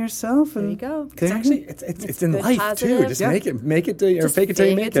believe in yourself. And There you go. It's actually it's in good, life positive. too. Just Yeah. make it till or Just fake it till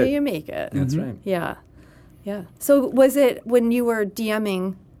you make it. till you make it. That's right. Yeah. So was it when you were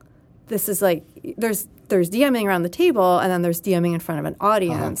DMing? This is like there's there's DMing around the table, and then there's DMing in front of an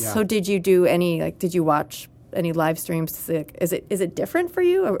audience. Yeah. So did you do any, like, did you watch any live streams? Is it different for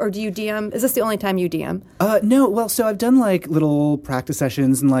you, or do you DM? Is this the only time you DM? No, well, so I've done like little practice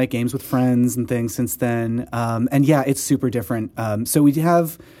sessions and like games with friends and things since then. And yeah, it's super different. So we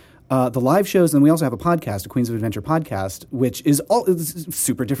have the live shows, and we also have a podcast, a Queens of Adventure podcast, which is it's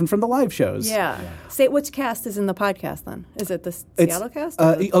super different from the live shows. Yeah. Say which cast is in the podcast then? Is it the Seattle cast?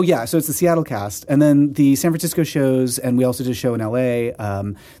 Oh yeah, so it's the Seattle cast, and then the San Francisco shows, and we also did a show in LA.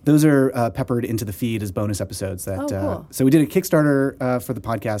 Those are peppered into the feed as bonus episodes. Cool. So we did a Kickstarter for the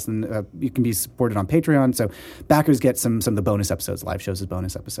podcast, and you can be supported on Patreon. So backers get some of the bonus episodes, live shows as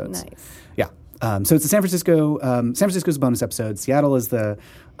bonus episodes. Nice. Yeah. So it's the San Francisco's a bonus episode. Seattle is the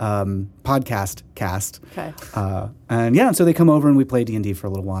podcast cast. Okay. And so they come over and we play D&D for a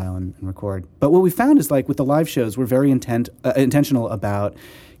little while and record. But what we found is like with the live shows, we're very intentional about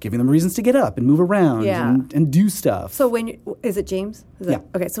giving them reasons to get up and move around and do stuff. So is it James? Yeah.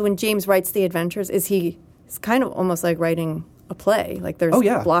 Okay. So when James writes the adventures, it's kind of almost like writing a play. Like there's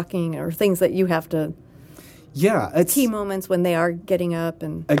blocking or things that you have to. Yeah, it's key moments when they are getting up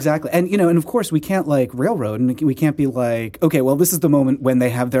and exactly, and and of course we can't like railroad, and we can't be like, okay, well this is the moment when they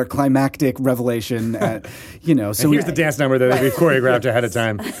have their climactic revelation, So and here's the dance number that we've choreographed ahead of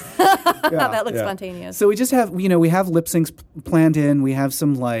time. That looks spontaneous. So we just have we have lip syncs planned in, we have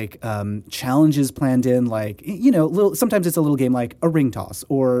some like challenges planned in, like sometimes it's a little game like a ring toss,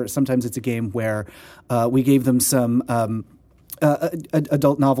 or sometimes it's a game where we gave them some.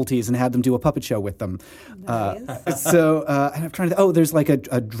 Adult novelties and had them do a puppet show with them. Nice. And I'm trying to. There's like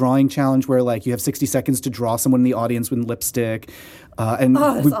a drawing challenge where like you have 60 seconds to draw someone in the audience with lipstick. That's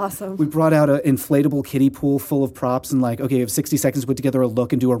awesome. We brought out an inflatable kiddie pool full of props and like, okay, you have 60 seconds to put together a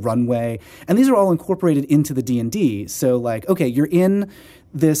look and do a runway. And these are all incorporated into the D&D. So like, okay, you're in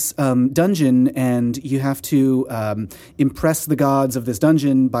this dungeon and you have to impress the gods of this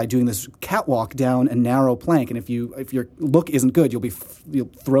dungeon by doing this catwalk down a narrow plank. And if your look isn't good, you'll be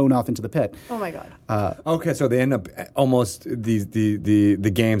thrown off into the pit. Oh my God. Okay, so they end up almost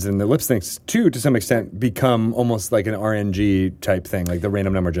the games and the lip syncs too, to some extent, become almost like an RNG type thing, like the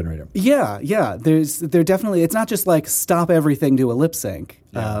random number generator. Yeah. They're definitely. It's not just like stop everything to a lip sync.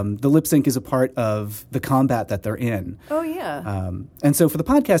 Yeah. The lip sync is a part of the combat that they're in. Oh yeah. And so for the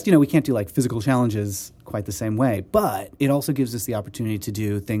podcast, we can't do like physical challenges quite the same way, but it also gives us the opportunity to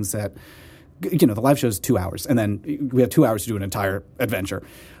do things that, the live show is 2 hours, and then we have 2 hours to do an entire adventure.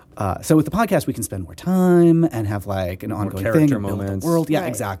 So with the podcast, we can spend more time and have like an ongoing thing, build the world. Yeah, right.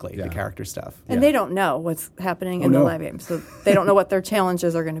 Exactly. Yeah. The character stuff. And they don't know what's happening in the live game, so they don't know what their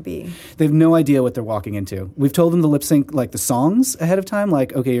challenges are going to be. They have no idea what they're walking into. We've told them to lip sync like the songs ahead of time.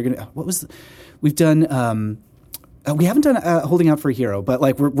 Like, okay, you're gonna. We've done. We haven't done Holding Out for a Hero, but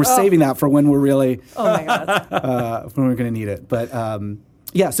like we're saving that for when we're really. Oh my God. When we're going to need it, but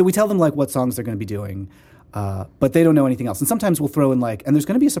so we tell them like what songs they're going to be doing. But they don't know anything else. And sometimes we'll throw in like, and there's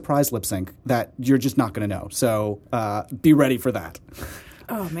going to be a surprise lip sync that you're just not going to know. So be ready for that.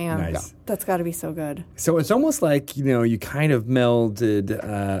 Oh, man. Nice. Yeah. That's got to be so good. So it's almost like, you kind of melded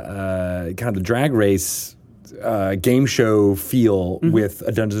kind of the drag race game show feel with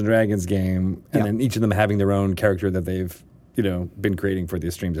a Dungeons & Dragons game, and then each of them having their own character that they've been creating for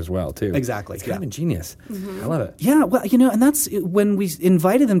these streams as well, too. Exactly. It's kind of ingenious. Mm-hmm. I love it. Yeah, well, and that's when we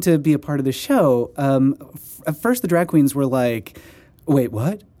invited them to be a part of the show. At first, the drag queens were like, wait,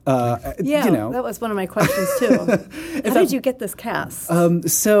 what? That was one of my questions, too. How did you get this cast? I'm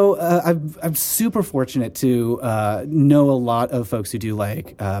super fortunate to know a lot of folks who do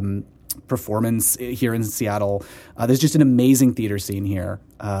like performance here in Seattle. There's just an amazing theater scene here.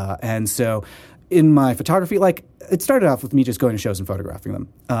 And so in my photography, like it started off with me just going to shows and photographing them.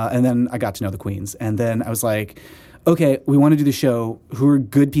 And then I got to know the queens. And then I was like, okay, we want to do the show. Who are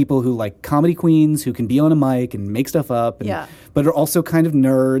good people who like comedy queens who can be on a mic and make stuff up, but are also kind of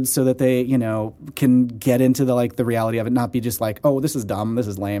nerds so that they, can get into the reality of it, not be just like, oh, this is dumb, this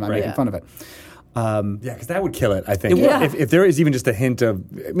is lame, I'm making fun of it. Because that would kill it, I think. If there is even just a hint of,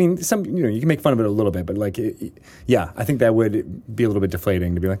 some, you can make fun of it a little bit, but like, I think that would be a little bit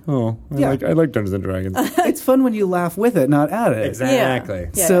deflating to be like, I like Dungeons and Dragons. It's fun when you laugh with it, not at it.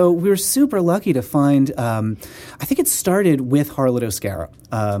 Exactly. Yeah. So we were super lucky to find, I think it started with Harlot O'Scara,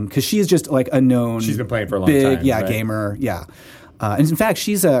 because she's just like a known, she's been playing for a long time, right? Gamer, and in fact,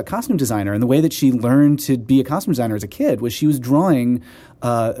 she's a costume designer, and the way that she learned to be a costume designer as a kid was she was drawing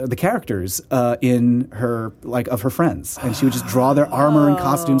the characters in her of her friends, and she would just draw their armor and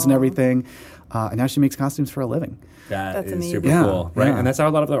costumes and everything. and now she makes costumes for a living. That That's is amazing. super Yeah, cool, right? yeah. And that's how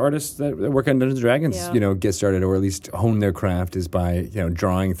a lot of the artists that work on Dungeons and Dragons, Yeah. get started, or at least hone their craft, is by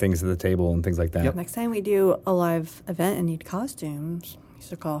drawing things at the table and things like that. Yep. Next time we do a live event and need costumes, we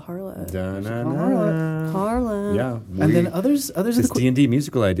should call Harlot. Harlot. Yeah, And then others of this the D&D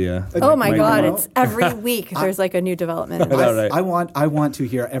musical idea. Oh my might God! come out. It's every week. There's like a new development. I know, right? I want to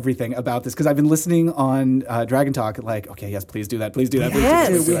hear everything about this because I've been listening on Dragon Talk. Like, okay, yes, please do that. Please do that. Please Yes.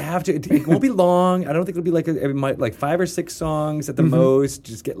 do that. Dude, we have to. It won't be long. I don't think it'll be like 5 or 6 songs at the most.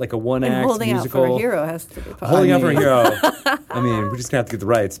 Just get like a one And act holding musical. out for a hero has to be part. Holding out for a I mean- hero. I mean, we're just gonna have to get the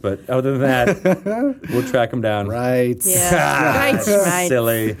rights, but other than that, we'll track them down. Right. Yeah. Right, right.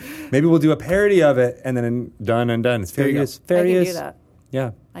 Silly. Maybe we'll do a parody of it, and then done and done. It's There you go. furious. I can Furious. do that.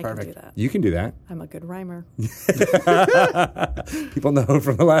 Yeah. I can do Perfect. that. You can do that. I'm a good rhymer. People know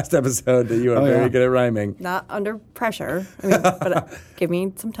from the last episode that you are Oh, very yeah. good at rhyming. Not under pressure. I mean, but give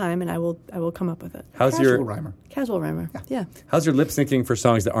me some time and I will come up with it. How's Casual your rhymer. Casual rhymer. Yeah. How's your lip syncing for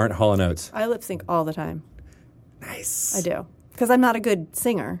songs that aren't Hall & Oates? I lip sync all the time. Nice. I do. Because I'm not a good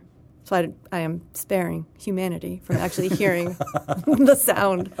singer. So I am sparing humanity from actually hearing the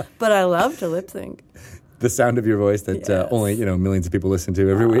sound. But I love to lip sync. The sound of your voice that Yes. only millions of people listen to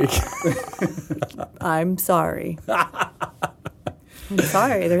every week. I'm sorry. I'm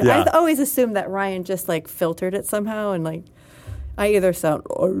sorry. Yeah. I always assumed that Ryan just like filtered it somehow and like I either sound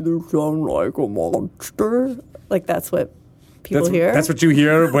like a monster. Like that's what people hear. That's what you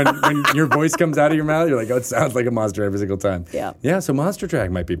hear when your voice comes out of your mouth. You're like, oh, it sounds like a monster every single time. Yeah. Yeah, so Monster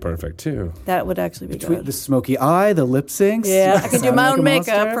Drag might be perfect too. That would actually be Between good. the smoky eye, the lip syncs. Yeah, I can do sound my like own a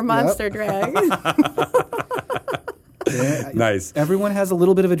makeup for monster. Monster Drag. Yeah. Nice. Everyone has a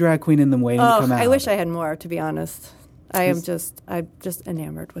little bit of a drag queen in them waiting to come out. I wish I had more, to be honest. I'm just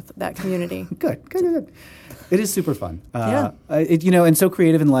enamored with that community. Good. It is super fun. Yeah. And so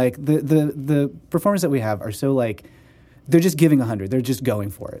creative, and like the performers that we have are so like they're just giving 100. They're just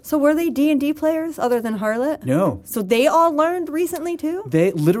going for it. So were they D&D players other than Harlot? No. So they all learned recently too?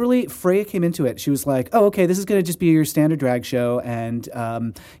 They literally, Freya came into it. She was like, oh, okay, this is going to just be your standard drag show. And,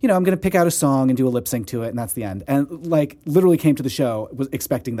 I'm going to pick out a song and do a lip sync to it. And that's the end. And like literally came to the show, was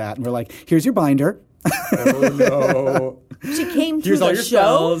expecting that. And we're like, here's your binder. Oh no. She came to Here's the all your show?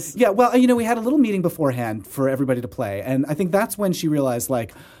 spells. Yeah, well, we had a little meeting beforehand for everybody to play. And I think that's when she realized,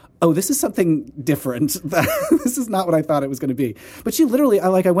 like, oh, this is something different. This is not what I thought it was going to be. But she literally, I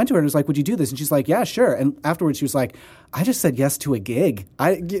went to her and was like, would you do this? And she's like, yeah, sure. And afterwards she was like, I just said yes to a gig.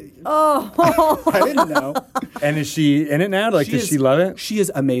 I didn't know. And is she in it now? Like, does she love it? She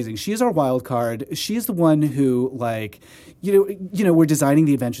is amazing. She is our wild card. She is the one who, like, we're designing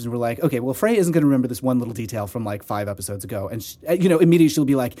the adventures and we're like, okay, well, Freya isn't going to remember this one little detail from like 5 episodes ago. And, immediately she'll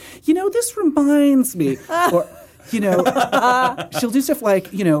be like, this reminds me. Or, she'll do stuff like,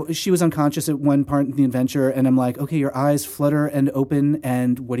 she was unconscious at one part in the adventure and I'm like, okay, your eyes flutter and open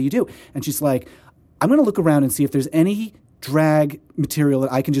and what do you do? And she's like, I'm going to look around and see if there's any drag material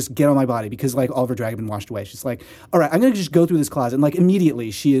that I can just get on my body because like all of her drag had been washed away. She's like, all right, I'm going to just go through this closet. And like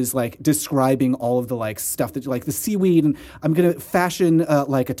immediately she is like describing all of the like stuff that like the seaweed and I'm going to fashion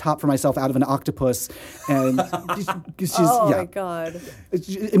like a top for myself out of an octopus. And she's, my God.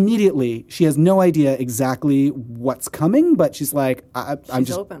 Immediately she has no idea exactly what's coming, but she's like, I'm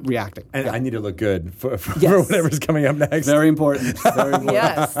just open. reacting. And I need to look good for Yes. whatever's coming up next. Very important. Very important.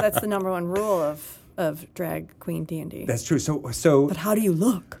 Yes, that's the number one rule of drag queen D&D. That's true. So But how do you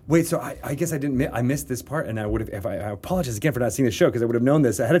look? wait. So I guess I missed this part, and I would have. If I apologize again for not seeing the show because I would have known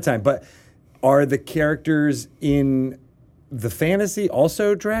this ahead of time. But are the characters in the fantasy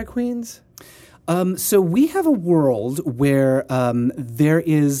also drag queens? So we have a world where there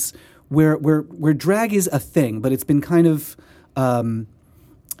is where drag is a thing, but it's been kind of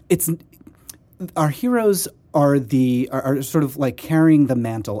it's our heroes are sort of like carrying the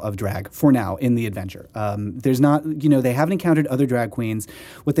mantle of drag for now in the adventure. There's not, they haven't encountered other drag queens.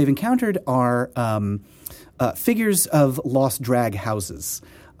 What they've encountered are figures of lost drag houses.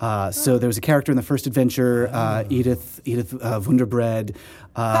 So there was a character in the first adventure, Edith Wunderbread.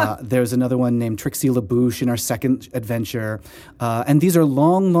 There's another one named Trixie LaBouche in our second adventure. And these are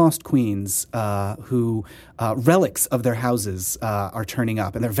long-lost queens who relics of their houses are turning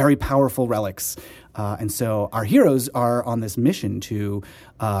up, and they're very powerful relics. And so our heroes are on this mission to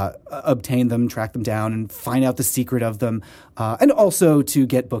obtain them, track them down, and find out the secret of them, and also to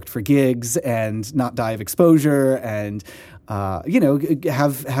get booked for gigs and not die of exposure and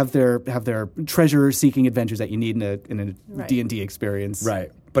have their treasure-seeking adventures that you need in a Right. D&D experience.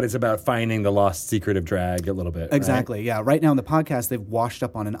 Right. but it's about finding the lost secret of drag a little bit. Right? Exactly. Yeah. Right now in the podcast, they've washed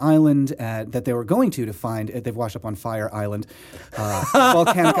up on an island that they were going to find. They've washed up on Fire Island,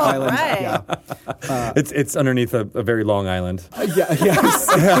 volcanic island. Right. Yeah. It's underneath a very long island. Yeah. Yes.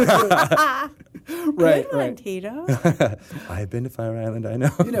 Right. Good one, Right. Tito. I've been to Fire Island. I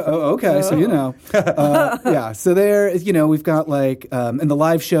know. Okay. So, yeah. So there, we've got like, in the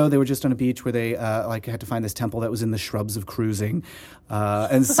live show, they were just on a beach where they had to find this temple that was in the shrubs of cruising.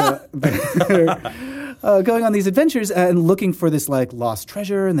 And so they're going on these adventures and looking for this like lost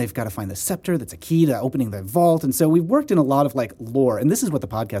treasure, and they've got to find the scepter that's a key to opening the vault. And so we've worked in a lot of like lore, and this is what the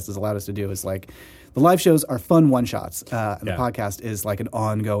podcast has allowed us to do is like the live shows are fun one-shots, and the podcast is like an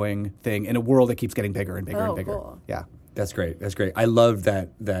ongoing thing in a world that keeps getting bigger and bigger and bigger. Cool. Yeah. That's great. I love that,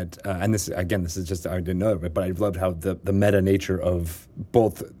 and this is just, I didn't know it, but I loved how the meta nature of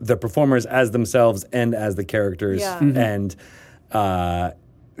both the performers as themselves and as the characters, and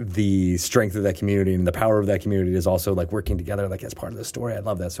the strength of that community and the power of that community is also like working together like as part of the story. I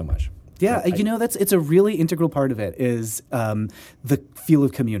love that so much. Yeah, it's a really integral part of it is the feel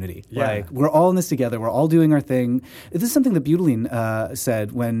of community. Yeah. Like we're all in this together. We're all doing our thing. This is something that Butylene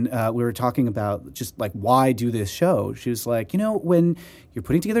said when we were talking about just like why do this show. She was like, when you're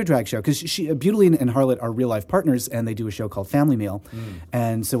putting together a drag show, because Butylene and Harlot are real life partners, and they do a show called Family Meal.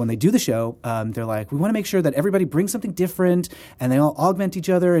 And so when they do the show, they're like, we want to make sure that everybody brings something different, and they all augment each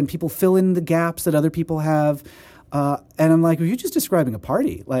other, and people fill in the gaps that other people have. And I'm like, well, you're just describing a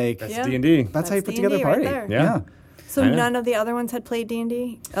party. Like That's D&D. That's how you put D&D together a party. right there. Yeah. So none of the other ones had played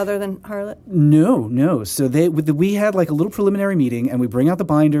D&D other than Harlot? No. So we had like a little preliminary meeting, and we bring out the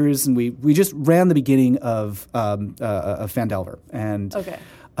binders, and we just ran the beginning of Phandelver. And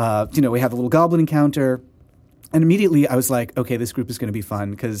we have a little goblin encounter, and immediately I was like, okay, this group is going to be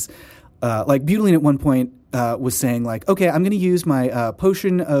fun because like Butylene at one point was saying like, okay, I'm going to use my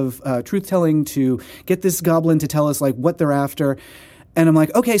potion of truth-telling to get this goblin to tell us like what they're after. And I'm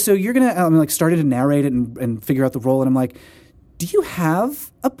like, okay, so you're going to, started to narrate it and figure out the role. And I'm like, do you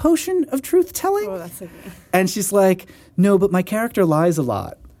have a potion of truth-telling? Oh, that's And she's like, no, but my character lies a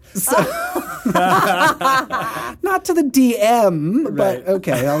lot. So, not to the DM, but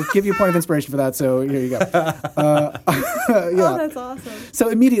okay, I'll give you a point of inspiration for that. So here you go. Oh, that's awesome. So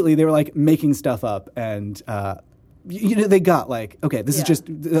immediately they were like making stuff up, and they got like, okay, this is just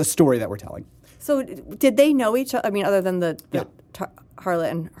a story that we're telling. So did they know each other? I mean, other than the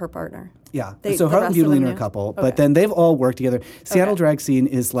Harlot and her partner? Yeah. So So Harlot and Butylene are a couple, but then they've all worked together. Seattle drag scene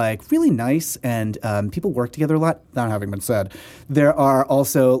is like really nice, and people work together a lot. That having been said, there are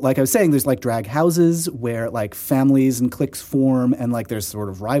also, like I was saying, there's like drag houses where like families and cliques form, and like there's sort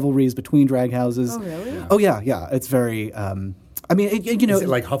of rivalries between drag houses. Oh, really? Oh, yeah. It's very. Is it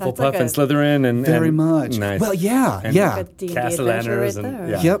like Hufflepuff and Slytherin and very and, much. Nice. Well, yeah. Like a D&D Castellaners adventure right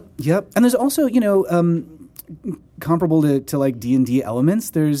and there. Yep. And there's also, comparable to like D&D elements,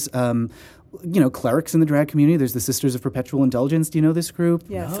 there's clerics in the drag community. There's the Sisters of Perpetual Indulgence. Do you know this group?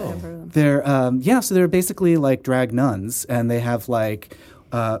 Yes, I have heard of them. They're so they're basically like drag nuns, and they have like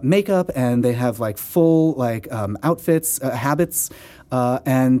makeup, and they have like full like outfits, habits.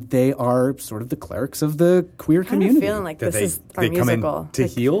 And they are sort of the clerics of the queer community. I'm feeling like this is our they come musical. in to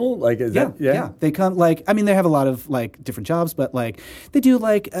heal? Like, is that, yeah. They come like, they have a lot of like different jobs, but like they do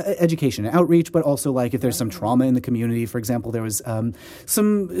like education and outreach, but also like if there's some trauma in the community, for example, there was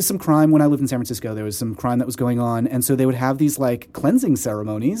some crime when I lived in San Francisco. There was some crime that was going on, and so they would have these like cleansing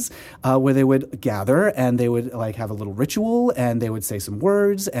ceremonies where they would gather and they would like have a little ritual, and they would say some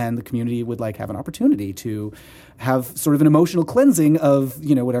words, and the community would like have an opportunity to have sort of an emotional cleansing of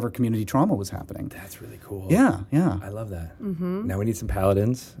whatever community trauma was happening. That's really cool. Yeah. I love that. Mm-hmm. Now we need some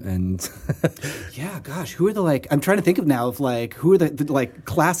paladins and yeah, gosh, who are the like? I'm trying to think of now of like who are the like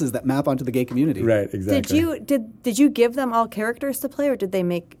classes that map onto the gay community. Right, exactly. Did you give them all characters to play, or did they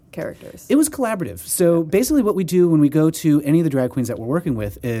make characters? It was collaborative. So basically what we do when we go to any of the drag queens that we're working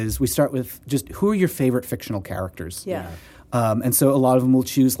with is we start with just who are your favorite fictional characters. Yeah. And so a lot of them will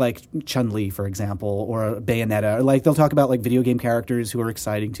choose like Chun-Li, for example, or Bayonetta, or like they'll talk about like video game characters who are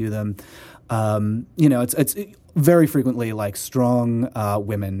exciting to them. It's very frequently like strong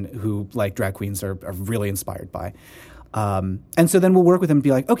women who like drag queens are really inspired by. And so then we'll work with them and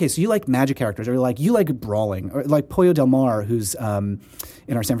be like, okay, so you like magic characters, or like you like brawling, or like Pollo Del Mar, who's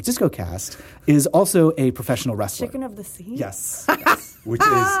in our San Francisco cast, is also a professional wrestler. Chicken of the Sea? Yes. Which is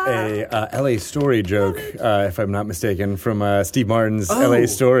a LA Story joke, if I'm not mistaken, from Steve Martin's LA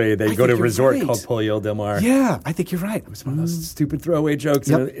Story. They go to a resort called Pollo Del Mar. Yeah, I think you're right. It was one of those stupid throwaway jokes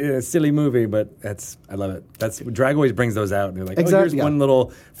in a silly movie, but I love it. Drag always brings those out. And they're like, here's one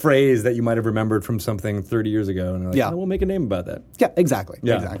little phrase that you might have remembered from something 30 years ago. And they're like, we'll make a name about that. Yeah, exactly.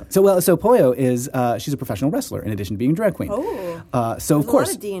 Yeah. Exactly. So Pollo is she's a professional wrestler in addition to being a drag queen. Oh. So of There's course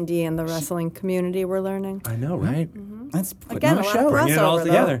a lot of D&D in the wrestling community, we're learning. I know, right? that's putting Again, on a a lot show. of Bring it all crossover,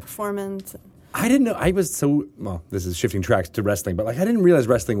 together. though. Performance. I didn't know. I was so well. This is shifting tracks to wrestling, but like I didn't realize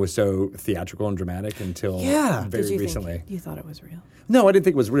wrestling was so theatrical and dramatic until Yeah. very Did you recently. think you thought it was real? No, I didn't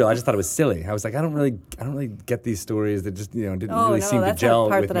think it was real. I just thought it was silly. I was like, I don't really get these stories that just didn't really seem to that's gel the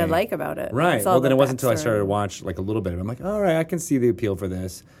part with that me. I like about it. Right. It's all Well, then the it wasn't until I backstory. started to watch like a little bit of it. I'm like, all right, I can see the appeal for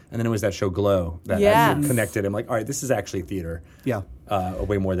this. And then it was that show Glow that actually Yes. connected. I'm like, all right, this is actually theater. Yeah.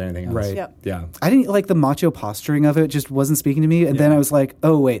 Way more than anything else. Right. Yep. Yeah. I didn't like the macho posturing of it. Just wasn't speaking to me. And then I was like,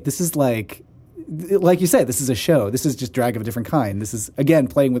 oh wait, this is like you said, this is a show. This is just drag of a different kind. This is again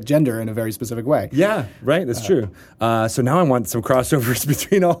playing with gender in a very specific way. Yeah, right. That's true. So now I want some crossovers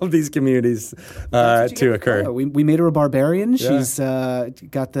between all of these communities to occur. We made her a barbarian. Yeah. She's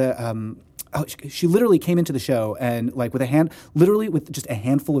got the. She literally came into the show and like literally with just a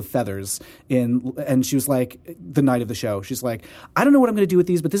handful of feathers and she was like the night of the show. She's like, I don't know what I'm going to do with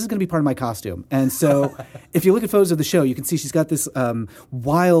these, but this is going to be part of my costume. And so if you look at photos of the show, you can see she's got this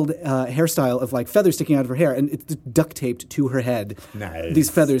wild hairstyle of like feathers sticking out of her hair, and it's duct taped to her head. Nice. These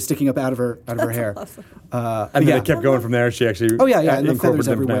feathers sticking up out of her hair. Awesome. And then it kept going from there. She actually Oh yeah, and the feathers incorporated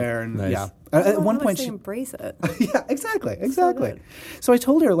them. everywhere, and Nice. yeah. I At love one how point, much they she embrace it. yeah, exactly. good. So I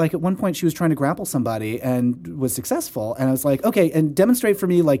told her, like, at one point she was trying to grapple somebody and was successful. And I was like, okay, and demonstrate for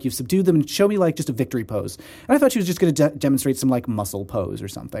me, like, you've subdued them and show me, like, just a victory pose. And I thought she was just going to demonstrate some, like, muscle pose or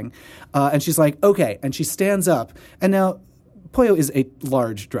something. And she's like, okay. And she stands up. And now Pollo is a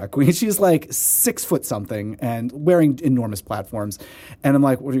large drag queen. She's like 6 foot something and wearing enormous platforms. And I'm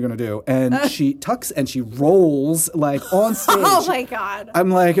like, what are you going to do? And she tucks and she rolls like on stage. Oh my God.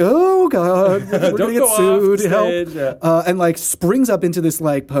 I'm like, oh God, we're Don't going to go get sued. off Help. stage. Yeah. And like springs up into this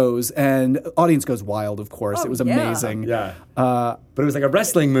like pose, and audience goes wild, of course. Oh, it was yeah. amazing. Yeah. But it was like a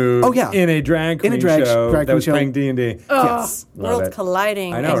wrestling move Oh, yeah. in a drag queen drag show queen that was show. playing D&D. Yes. Love Worlds it.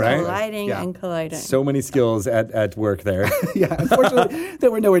 colliding I know, and right? colliding Yeah. and colliding. So many skills at work there. Yeah, unfortunately, there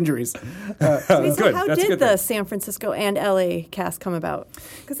were no injuries. So Good. how That's a did good the thing. San Francisco and LA cast come about?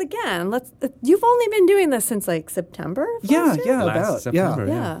 Because again, you've only been doing this since like September? of Yeah, last year? yeah, Last about. September,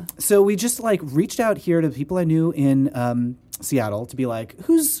 Yeah. Yeah. So we just like reached out here to people I knew in Seattle to be like,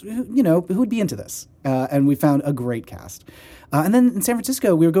 who would be into this? And we found a great cast. And then in San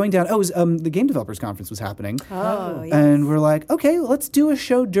Francisco, we were going down. The Game Developers Conference was happening. Oh, yes. And we're like, okay, let's do a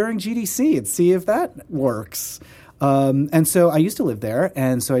show during GDC and see if that works. And so I used to live there,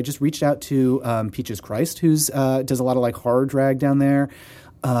 and so I just reached out to Peaches Christ, who's does a lot of like horror drag down there,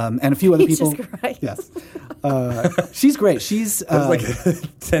 and a few other Peaches people. Christ. Yes, she's great. She's That was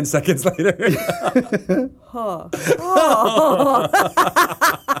like 10 seconds later.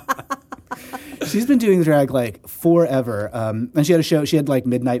 she's been doing drag like forever, and she had a show. She had like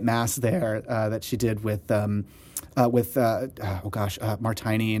Midnight Mass there that she did with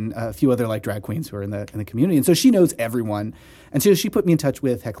Martini and a few other like drag queens who are in the community, and so she knows everyone. And so she put me in touch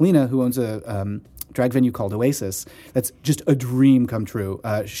with Heklina, who owns a drag venue called Oasis. That's just a dream come true.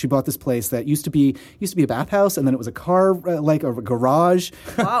 She bought this place that used to be a bathhouse, and then it was a car, like a garage.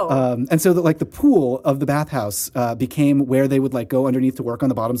 Wow. And so that like the pool of the bathhouse became where they would like go underneath to work on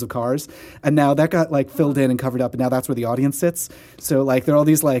the bottoms of cars. And now that got like filled in and covered up, and now that's where the audience sits. So like there are all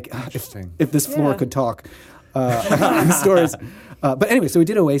these like, Interesting. if this floor Yeah. could talk. Stories. But anyway, so we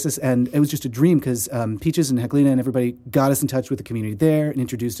did Oasis, and it was just a dream because Peaches and Heklina and everybody got us in touch with the community there and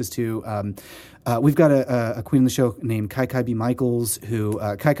introduced us to. We've got a queen in the show named Kai Kai B. Michaels, who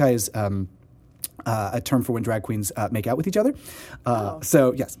Kai Kai is a term for when drag queens make out with each other.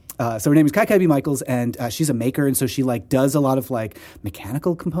 So yes, so her name is Kai Kai B. Michaels, and she's a maker, and so she like does a lot of like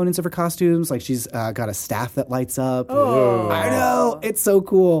mechanical components of her costumes. Like she's got a staff that lights up. Oh. I know, it's so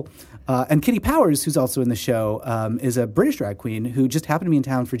cool. And Kitty Powers, who's also in the show, is a British drag queen who just happened to be in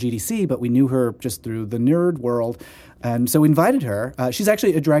town for GDC, but we knew her just through the nerd world. And so we invited her. She's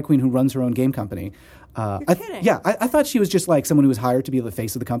actually a drag queen who runs her own game company. You're kidding. I thought she was just like someone who was hired to be the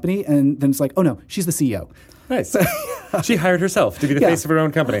face of the company. And then it's like, oh no, she's the CEO. Nice. She hired herself to be the Yeah. face of her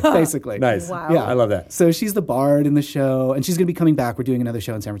own company. Basically. Nice. Wow. Yeah. I love that. So she's the bard in the show, and she's going to be coming back. We're doing another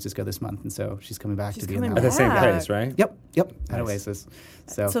show in San Francisco this month, and so she's coming back She's to be in coming that At the one. same Yeah. place, right? Yep, at Nice. Oasis.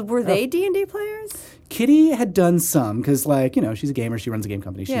 So were they D&D players? Kitty had done some because, like, she's a gamer. She runs a game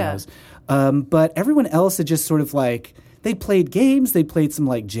company. She Yeah. knows. But everyone else had just sort of like they played games. They played some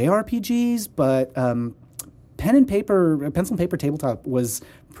like JRPGs, but pencil and paper tabletop was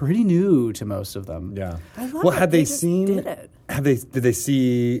pretty new to most of them. Yeah. I love Well, it. had they just seen did it. did they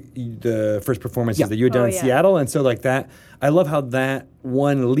see the first performances Yeah. that you had done Oh, in yeah. Seattle? And so like that, I love how that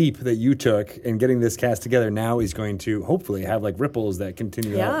one leap that you took in getting this cast together now is going to hopefully have like ripples that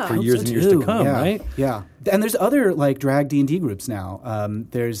continue Yeah. out for I hope years so and years to too. come, Yeah. right? Yeah, and there's other like drag D&D groups now.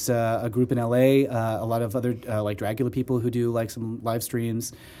 There's a group in LA, a lot of other like Dragula people who do like some live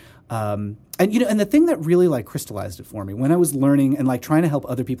streams. And and the thing that really like crystallized it for me when I was learning and like trying to help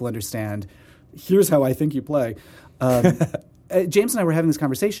other people understand, here's how I think you play. James and I were having this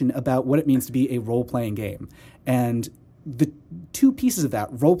conversation about what it means to be a role-playing game, and the two pieces of that,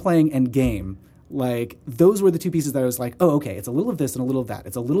 role-playing and game, like those were the two pieces that I was like, oh, okay, it's a little of this and a little of that.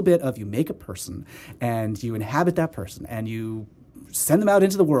 It's a little bit of you make a person and you inhabit that person and you send them out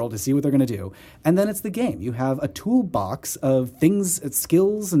into the world to see what they're going to do. And then it's the game. You have a toolbox of things,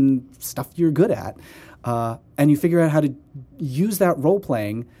 skills, and stuff you're good at. And you figure out how to use that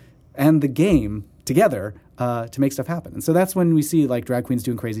role-playing and the game together to make stuff happen. And so that's when we see like drag queens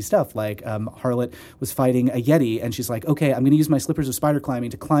doing crazy stuff. Like Harlot was fighting a Yeti, and she's like, okay, I'm going to use my slippers of spider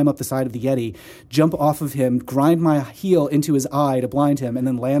climbing to climb up the side of the Yeti, jump off of him, grind my heel into his eye to blind him, and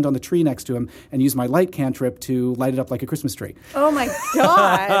then land on the tree next to him and use my light cantrip to light it up like a Christmas tree. Oh my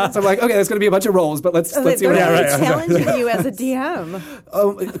God. So I'm like, okay, there's going to be a bunch of rolls, but let's see what They're happens. challenging you as a DM.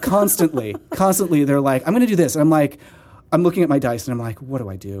 Oh, constantly, they're like, I'm going to do this. And I'm like, I'm looking at my dice and I'm like, what do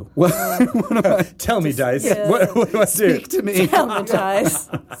I do? What do I Tell me, Dice. yeah. What do I do? speak to me? Traumatize.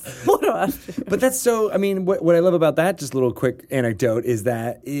 What do I do? But that's so, I mean, what I love about that, just a little quick anecdote, is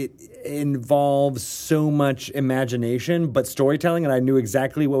that it involves so much imagination, but storytelling, and I knew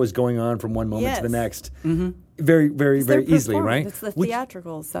exactly what was going on from one moment to the Yes. next. Very, very, very Their easily, performance. right? It's the Which-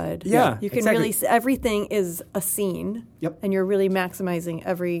 theatrical side. Yeah, You can exactly. really everything is a scene. Yep. And you're really maximizing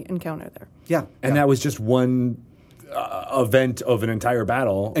every encounter there. Yeah. And that was just one event of an entire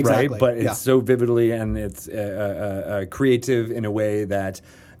battle, Exactly, right? But it's yeah. so vividly and it's creative in a way that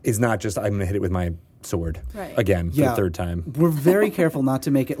is not just, I'm going to hit it with my sword Right. again for the third time. We're very careful not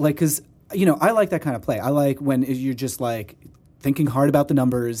to make it like, because, I like that kind of play. I like when you're just like thinking hard about the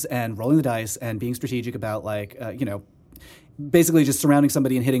numbers and rolling the dice and being strategic about like, basically just surrounding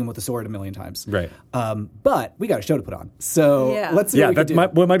somebody and hitting them with a sword a million times. Right. But we got a show to put on. So Yeah. let's see Yeah, what we can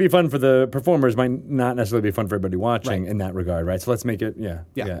that do. what might be fun for the performers might not necessarily be fun for everybody watching Right. in that regard, right? So let's make it,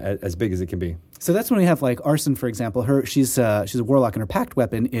 as big as it can be. So that's when we have like Arson, for example. She's a warlock, and her pact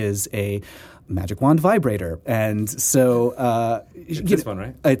weapon is a magic wand vibrator. And so This one,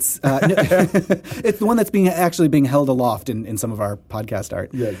 right? It's it's the one that's actually being held aloft in some of our podcast art.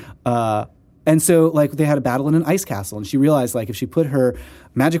 Yes. And so, like, they had a battle in an ice castle, and she realized, like, if she put her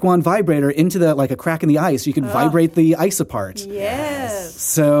magic wand vibrator into like a crack in the ice, you could vibrate the ice apart. Yes.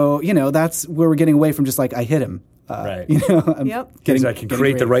 So, that's where we're getting away from just like I hit him. Right. I'm Yep. getting, So I can getting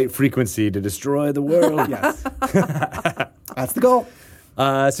create the creative. right frequency to destroy the world. Yes. That's the goal.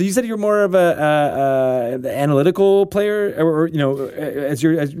 So you said you're more of a analytical player, or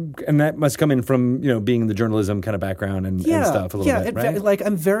and that must come in from being in the journalism kind of background and stuff a little bit, right? Like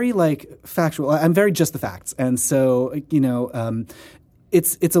I'm very like factual. I'm very just the facts, and so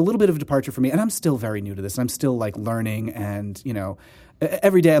it's a little bit of a departure for me, and I'm still very new to this. I'm still like learning, and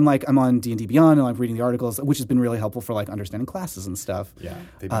every day I'm on D&D Beyond, and I'm reading the articles, which has been really helpful for like understanding classes and stuff. Yeah,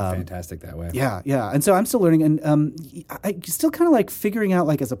 they've been fantastic that way. Yeah, and so I'm still learning, and I still kind of like figuring out,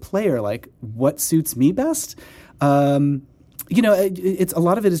 like as a player, like what suits me best. It's a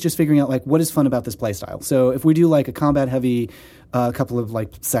lot of it is just figuring out like what is fun about this play style. So if we do like a combat heavy couple of like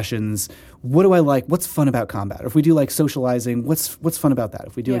sessions, what do I like? What's fun about combat? If we do like socializing, what's fun about that?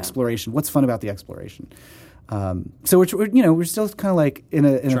 If we do exploration, what's fun about the exploration? So we're still kind of like in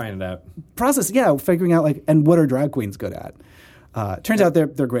a Trying it out. process, figuring out like, and what are drag queens good at? Turns out they're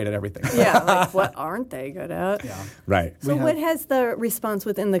great at everything. Yeah, like what aren't they good at? Yeah. Right. So what has the response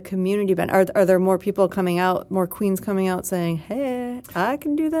within the community been? Are there more people coming out, more queens coming out saying, hey, I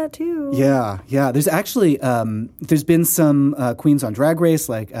can do that too? Yeah. There's actually there's been some queens on Drag Race,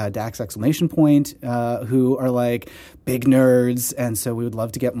 like Dax exclamation point, who are like big nerds, and so we would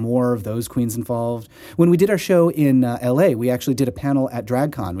love to get more of those queens involved. When we did our show in L.A., we actually did a panel at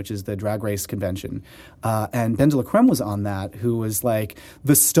DragCon, which is the Drag Race convention, and Ben de la Creme was on that, who was like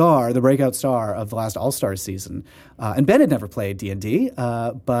the breakout star of the last All-Stars season. And Ben had never played D&D,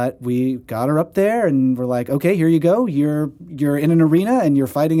 but we got her up there, and we're like, okay, here you go. You're in an arena, and you're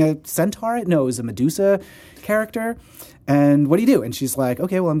fighting a centaur. No, it was a Medusa character. And what do you do? And she's like,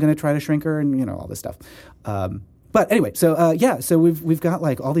 okay, well, I'm going to try to shrink her, and all this stuff. But anyway, so we've got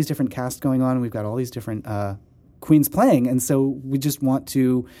like all these different casts going on, and we've got all these different queens playing, and so we just want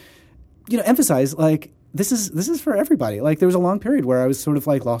to, emphasize like this is for everybody. Like there was a long period where I was sort of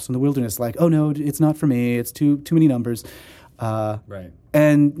like lost in the wilderness, like, oh no, it's not for me, it's too many numbers. Right.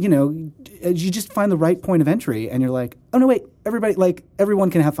 And, you just find the right point of entry, and you're like, oh, no, wait,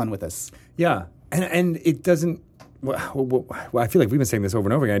 everyone can have fun with this. Yeah. And it doesn't. Well, I feel like we've been saying this over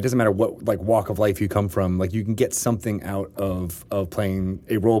and over again. It doesn't matter what walk of life you come from. Like you can get something out of playing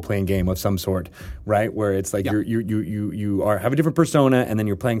a role playing game of some sort, right? Where it's like you have a different persona, and then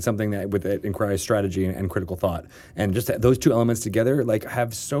you're playing something that requires strategy and critical thought, and just those two elements together like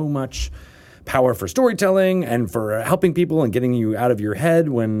have so much power for storytelling and for helping people and getting you out of your head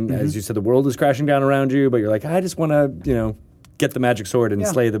when, as you said, the world is crashing down around you. But you're like, I just want to, get the magic sword and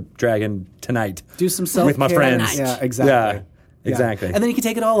slay the dragon tonight. Do some self-care. With my friends. Yeah, exactly. Yeah, exactly. And then you can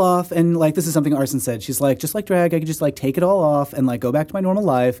take it all off, and this is something Arson said. She's like, just like drag, I could just take it all off and go back to my normal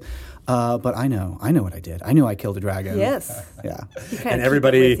life. But I know what I did. I knew I killed a dragon. Yes. Yeah. And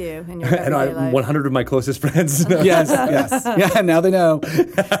everybody, with you in your and 100 of my closest friends. yes. Yeah, now they know.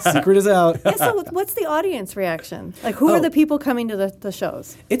 Secret is out. Yeah, so what's the audience reaction? Who are the people coming to the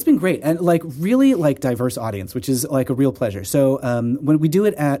shows? It's been great, and really diverse audience, which is a real pleasure. So when we do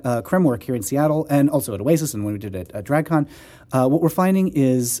it at Kremwork here in Seattle, and also at Oasis, and when we did it at DragCon, what we're finding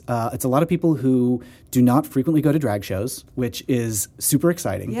is it's a lot of people who do not frequently go to drag shows, which is super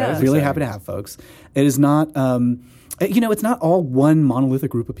exciting. Yeah. Really happy to have folks. It is not. It's not all one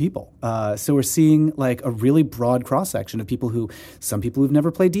monolithic group of people. So we're seeing a really broad cross-section of people some people who've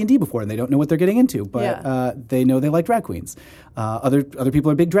never played D&D before and they don't know what they're getting into, but they know they like drag queens. Other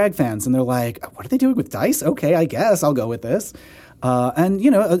people are big drag fans and they're like, what are they doing with dice? Okay, I guess I'll go with this. And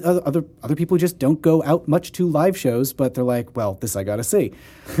other people just don't go out much to live shows, but they're like, well, this I got to see.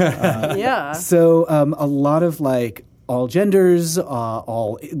 Yeah. So a lot of all genders,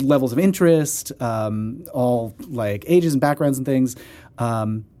 all levels of interest, all ages and backgrounds and things.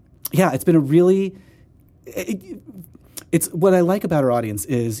 It's been a really. It's what I like about our audience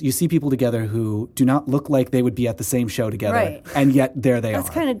is you see people together who do not look like they would be at the same show together, right. And yet there they are.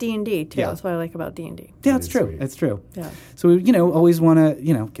 That's kind of D&D too. Yeah. That's what I like about D&D. Yeah, it's true. Sweet. It's true. Yeah. So we, always want to,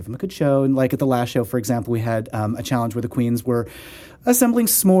 give them a good show. And at the last show, for example, we had a challenge where the queens were assembling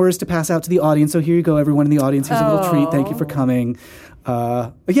s'mores to pass out to the audience. So here you go, everyone in the audience. Here's a little treat. Thank you for coming.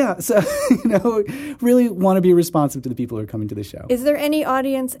 So really want to be responsive to the people who are coming to the show. Is there any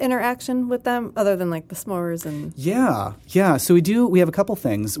audience interaction with them other than the s'mores and? Yeah. So we have a couple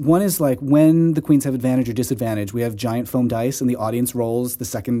things. One is when the queens have advantage or disadvantage, we have giant foam dice and the audience rolls the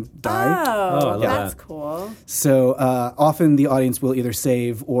second die. I love that's that. cool. So often the audience will either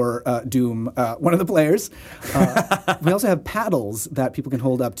save or doom one of the players. We also have paddles that people can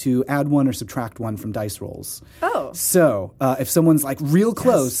hold up to add one or subtract one from dice rolls. Oh. So if someone's real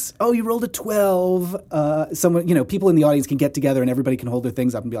close, oh, you rolled a 12, someone, people in the audience can get together and everybody can hold their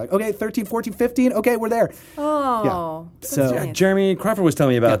things up and be like, okay, 13, 14, 15, okay, we're there. Oh. Yeah. So nice. Jeremy Crawford was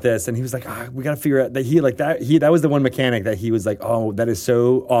telling me about this, and he was like, we got to figure out that that was the one mechanic that he was like, oh, that is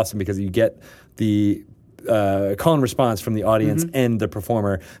so awesome because you get the call and response from the audience and the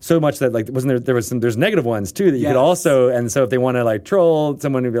performer so much that there's negative ones too that you could also, and so if they want to troll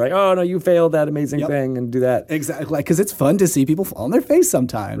someone who'd be like, oh no, you failed that amazing thing and do that exactly, because it's fun to see people fall on their face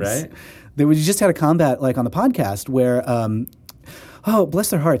sometimes, right? We just had a combat on the podcast where oh, bless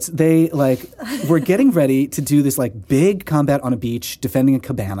their hearts, they were getting ready to do this big combat on a beach defending a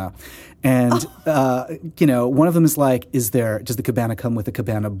cabana. And, one of them is does the cabana come with a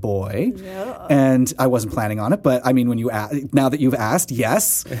cabana boy? Yeah. And I wasn't planning on it, but I mean, now that you've asked,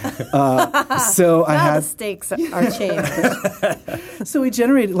 yes. So I had the stakes are changed. So we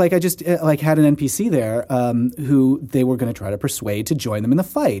generated, I just had an NPC there who they were going to try to persuade to join them in the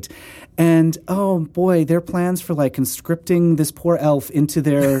fight. And, oh boy, their plans for conscripting this poor elf into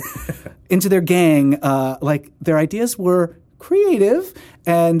their gang, their ideas were creative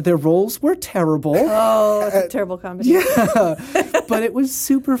and their roles were terrible. Oh, it's a terrible combination. Yeah. But it was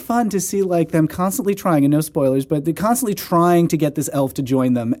super fun to see them constantly trying, and no spoilers, but they're constantly trying to get this elf to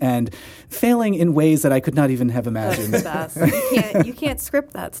join them and failing in ways that I could not even have imagined. That's the best. You can't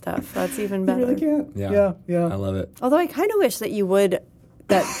script that stuff. That's even better. You really can't. Yeah. Yeah. I love it. Although I kind of wish that you would,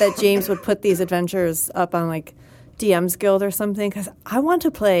 that James would put these adventures up on DM's Guild or something, because I want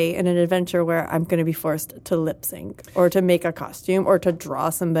to play in an adventure where I'm going to be forced to lip sync or to make a costume or to draw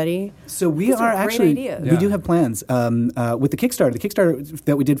somebody. So we These are great actually, ideas. we do have plans with the Kickstarter. The Kickstarter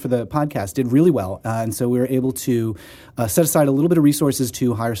that we did for the podcast did really well. And so we were able to set aside a little bit of resources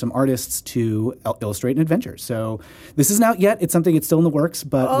to hire some artists to illustrate an adventure. So this isn't out yet. It's still in the works,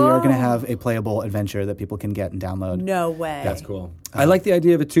 but we are going to have a playable adventure that people can get and download. No way. That's cool. I like the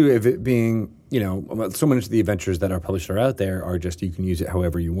idea of it too, of it being, so many of the adventures that are published are out there are just, you can use it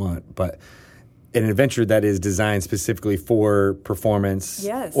however you want. But an adventure that is designed specifically for performance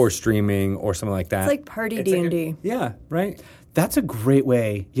Yes. or streaming or something like that. It's like party D&D. Yeah, right? That's a great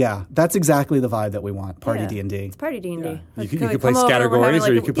way. Yeah, that's exactly the vibe that we want. Party Yeah. D&D. It's party D&D. Yeah. Like, You can we could play come over, we're having, Scattergories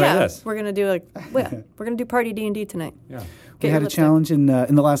or you could play this. We're gonna do we're gonna do party D&D tonight. Yeah. We had a challenge in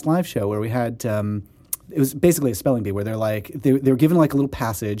the last live show where we had it was basically a spelling bee where they're like they were given like a little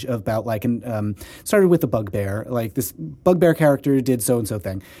passage about like started with the bugbear, like this bugbear character did so and so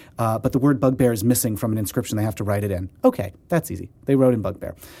thing, but the word bugbear is missing from an inscription. They have to write it in. Okay, that's easy. They wrote in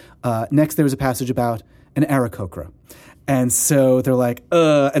bugbear. Next, there was a passage about an Aarakocra. And so they're like,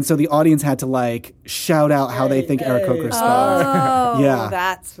 and so the audience had to like shout out how they think Aarakocra is spelled. Oh, Yeah.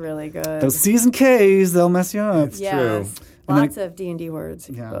 that's really good. Those C's and K's, they'll mess you up. yes. true. Lots of D&D words.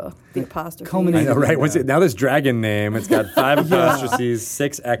 Yeah. Ugh, the apostrophe. I Culminating- know, right? What's Yeah. it? Now this dragon name, it's got 5 apostrophes,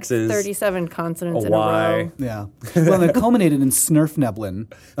 6 X's, 37 consonants a in a Y. row. Yeah. Well, and it culminated in Snurfneblin,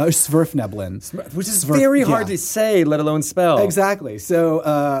 Sverfneblin. which is Sverf- very hard yeah. to say, let alone spell. Exactly. So,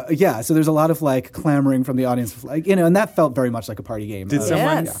 so there's a lot of like clamoring from the audience, like, and that felt very much like a party game. Did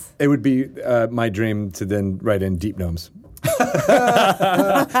someone? Yes. It would be my dream to then write in deep gnomes.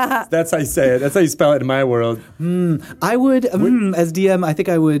 That's how you say it. That's how you spell it in my world. I would, as DM, I think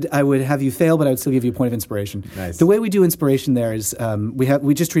I would have you fail, but I would still give you a point of inspiration. Nice. The way we do inspiration there is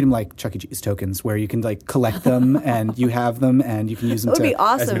we just treat them like Chuck E. Cheese tokens, where you can like collect them and you have them and you can use them. It would to be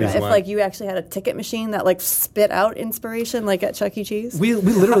awesome many as if you want. like you actually had a ticket machine that like spit out inspiration like at Chuck E. Cheese. We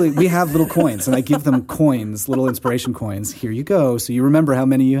literally have little coins, and I give them coins, little inspiration coins. Here you go, so you remember how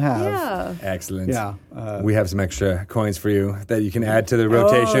many you have. yeah. Excellent. Yeah. We have some extra coins for you that you can add to the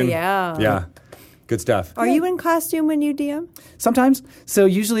rotation. yeah. Yeah. Good stuff. Are you in costume when you DM? Sometimes. So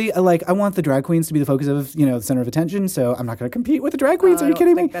usually, I want the drag queens to be the focus of, the center of attention. So I'm not going to compete with the drag queens. I Are you don't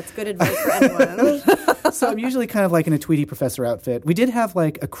kidding think me? That's good advice for anyone. So I'm usually kind of like in a Tweety Professor outfit. We did have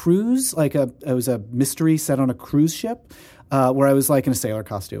like a cruise, it was a mystery set on a cruise ship, where I was like in a sailor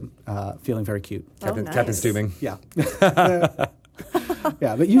costume, feeling very cute. Captain, nice. Captain Stubing. Yeah.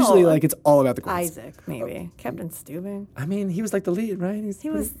 Yeah, but usually it's all about the queens. Isaac, maybe. Captain Stubing. I mean, he was like the lead, right? He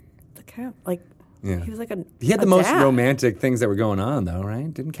was the cap, like, Yeah. he was like a He had the a most dad. romantic things that were going on, though,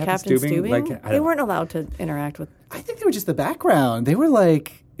 right? Didn't Captain Stubing? like? They weren't allowed to interact with I think they were just the background. They were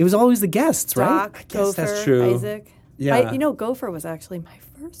like, it was always the guests, right? Doc, guess Gopher, that's true. Isaac. Yeah. Gopher was actually my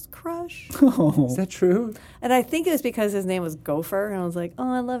first crush. Is that true? And I think it was because his name was Gopher, and I was like,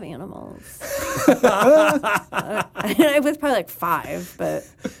 oh, I love animals. I was probably like 5, but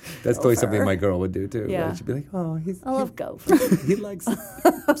That's totally Gopher. something my girl would do, too. Yeah. Right? She'd be like, oh, I love Gopher. he likes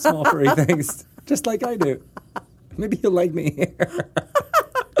small furry things, just like I do. Maybe he'll like me.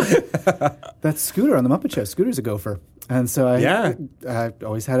 That's Scooter on the Muppet Show. Scooter's a gopher. And so I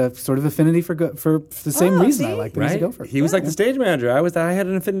always had a sort of affinity for the same reason I see? like that he's a Right? gopher. He was like the stage manager. I had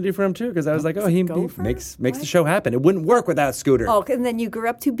an affinity for him too because I was like, oh, he Gopher? makes the show happen. It wouldn't work without Scooter. Oh, and then you grew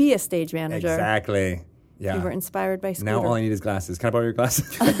up to be a stage manager. Exactly. Yeah. You were inspired by Scooter. Now all I need is glasses. Can I borrow your glasses?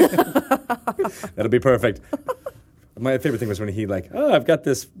 That'll be perfect. My favorite thing was when he I've got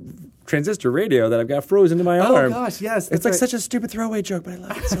this transistor radio that I've got frozen to my arm. Oh gosh, yes. It's like such a stupid throwaway joke, but I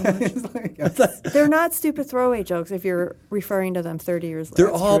love it so much. They're not stupid throwaway jokes if you're referring to them 30 years later.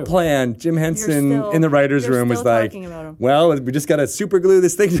 They're all planned. Jim Henson still- in the writer's you're room was still like, talking about 'em. well, we just got to super glue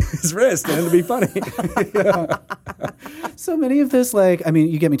this thing to his wrist and it'll be funny. So many of this,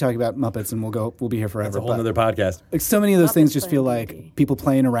 you get me talking about Muppets, and we'll be here forever. It's a whole but, other podcast. so many of those things Muppets just feel playing like D&D. people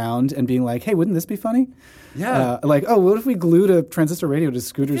playing around and being like, "Hey, wouldn't this be funny?" Yeah. What if we glued a transistor radio to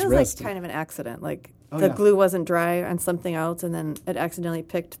Scooter's It feels wrist? like kind of an accident. Like Oh, the yeah. glue wasn't dry on something else, and then it accidentally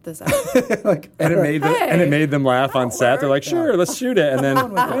picked this out. And it made them laugh on set. They're like, sure, let's shoot it. And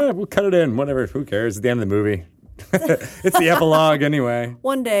then we'll cut it in. Whatever. Who cares? It's the end of the movie. It's the epilogue anyway.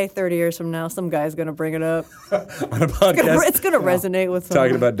 One day, 30 years from now, some guy's going to bring it up. On a podcast. It's going to resonate with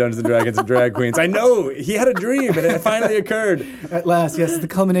Talking someone. about Dungeons and Dragons and drag queens. I know he had a dream and it finally occurred. At last, yes, the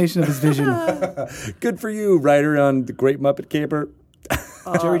culmination of his vision. Good for you, writer on The Great Muppet Caper.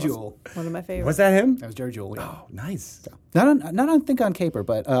 Jerry Jewell. One of my favorites. Was that him? That was Jerry Jewell. Yeah. Oh, nice. Not on Caper,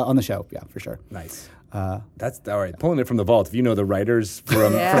 but on the show. Yeah, for sure. Nice. That's all right. Pulling it from the vault. If you know the writers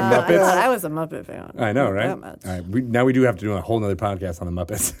from Yeah, Muppets. I was a Muppet fan. I know, Not right? That much. All right. Now we do have to do a whole nother podcast on the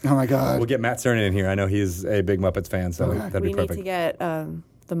Muppets. Oh my God. We'll get Matt Cernan in here. I know he's a big Muppets fan, so that'd We be need perfect. to get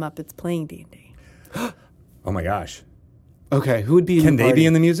the Muppets playing D&D. Oh my gosh. Okay, who would be? Can they be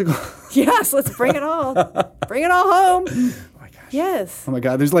in the musical? Yes, let's bring it all. Bring it all home. Oh my gosh. Yes. Oh my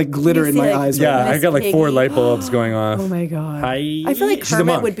God, there's like glitter You in see, my like, eyes. Yeah, right now. I got like 4 Piggy. light bulbs going off. Oh my God. Hi. I feel like She's a Kermit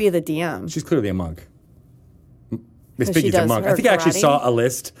monk. would be the DM. She's clearly a monk. Miss 'Cause she Piggy's a does monk. I her think I actually karate. saw a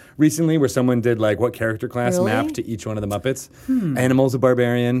list recently where someone did like what character class Really? mapped to each one of the Muppets. Animal's a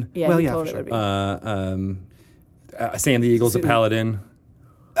barbarian. Yeah, Well, he yeah, totally for would be. Sam the Eagle's a paladin.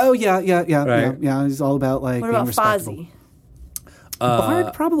 Oh yeah, yeah. Right. Yeah, he's all about like What being about respectable. Fozzie?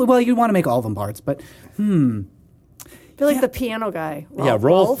 Bard probably. Well, you'd want to make all of them bards, but I feel like the piano guy. Yeah,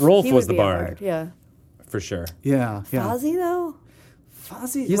 Rolf he was would the be a bard. Yeah. For sure. yeah. Fozzie though?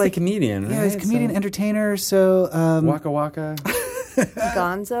 Fozzie, He's like, the comedian, right? Yeah, he's a comedian, entertainer. So, Waka Waka.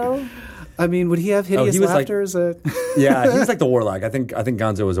 Gonzo? I mean, would he have hideous he was like- laughter as a Yeah, he was like the warlock. I think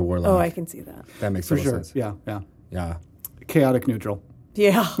Gonzo was a warlock. Oh, I can see that. That makes for total sure? sense. Yeah. Yeah. Chaotic neutral.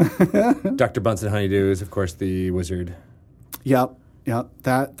 Yeah. Dr. Bunsen Honeydew is, of course, the wizard. Yep.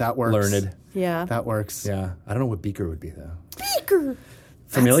 That works. Learned. Yeah. That works. Yeah. I don't know what Beaker would be, though. Beaker.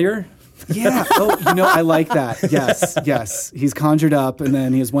 Familiar? Yeah. Oh, I like that. Yes. He's conjured up, and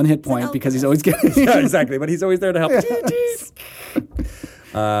then he has one hit point because he's always getting. Yeah, exactly. But he's always there to help.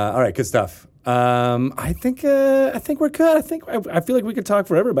 All right, good stuff. I think we're good. I feel like we could talk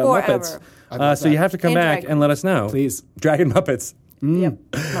forever about Forever. Muppets. So you have to come And back Dragon. and let us know, Please. Dragon Muppets. Yep.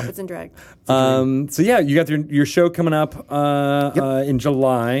 Muppets and Drag. So yeah, you got your show coming up in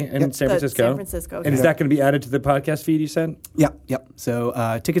July in San Francisco. San Francisco. And is that going to be added to the podcast feed? You said. Yep.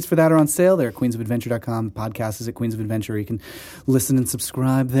 So tickets for that are on sale. They're at queensofadventure.com. The podcast is at Queens of Adventure. You can listen and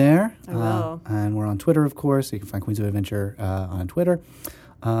subscribe there. I will. And we're on Twitter, of course. So you can find Queens of Adventure on Twitter.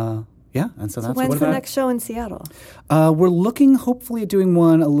 And so that's When's what the next show in Seattle? we're looking, hopefully, at doing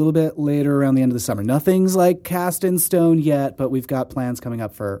one a little bit later around the end of the summer. Nothing's like cast in stone yet, but we've got plans coming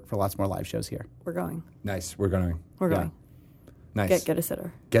up for lots more live shows here. We're going. Nice. We're going. We're going. Nice. Get a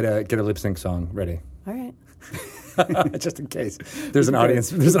sitter. Get a lip sync song ready. All right. Just in case there's an audience.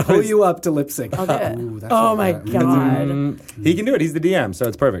 There's an Pull audience. you up to lip sync. I'll do it. Ooh, that's Oh what- my God. He can do it. He's the DM, so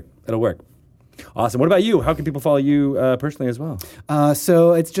it's perfect. It'll work. Awesome. What about you? How can people follow you personally as well?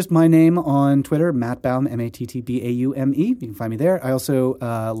 So it's just my name on Twitter, Matt Baum, MattBaume. You can find me there. I also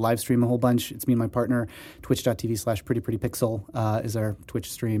live stream a whole bunch. It's me and my partner. Twitch.tv/PrettyPrettyPixel is our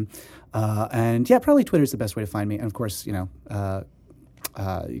Twitch stream. And yeah, probably Twitter is the best way to find me. And of course, you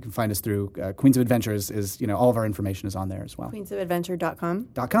can find us through Queens of Adventures. All of our information is on there as well. Queensofadventure.com.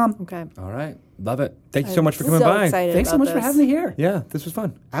 .com. Okay. All right. Love it. Thank you so much for I'm coming so by. excited Thanks so about much for this. having me here. Yeah, this was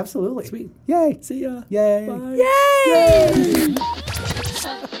fun. Absolutely. Sweet. Yay. See ya. Yay. Yay!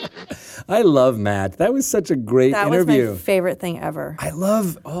 I love Matt. That was such a great That interview. was my favorite thing ever. I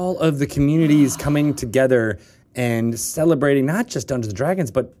love all of the communities coming together and celebrating not just Dungeons and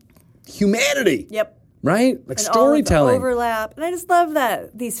Dragons, but humanity. Yep. Right? Like And all of the storytelling. overlap. And I just love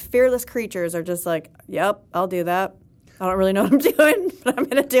that these fearless creatures are just like, yep, I'll do that. I don't really know what I'm doing, but I'm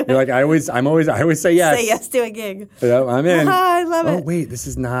going to do it. You're like, I always say yes. Say yes to a gig. Yep, I'm in. I love Oh, it. wait, this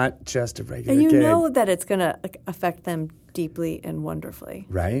is not just a regular And you gig. know that it's going to affect them deeply and wonderfully.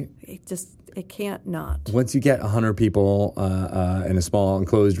 Right? It can't not. Once you get 100 people in a small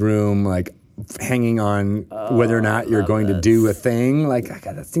enclosed room, like hanging on whether or not you're going to do a thing, like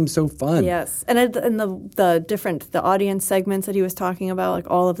God, that seems so fun. Yes, and the audience segments that he was talking about, like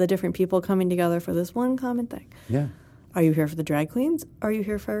all of the different people coming together for this one common thing. Yeah. Are you here for the drag queens? Are you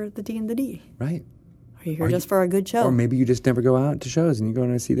here for the D&D? Right. Are you here just for a good show? Or maybe you just never go out to shows and you go in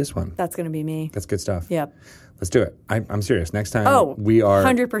and see this one. That's going to be me. That's good stuff. Yep. Let's do it. I'm serious. Next time Oh, we are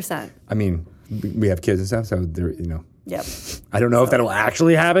 100%. I mean, we have kids and stuff, so they're, Yep. I don't know if that'll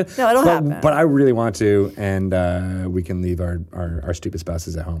actually happen. No, it'll happen. But I really want to, and we can leave our stupid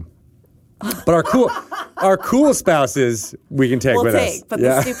spouses at home. But our cool spouses we can take We'll with take, us. but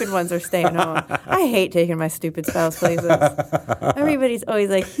Yeah. the stupid ones are staying home. I hate taking my stupid spouse places. Everybody's always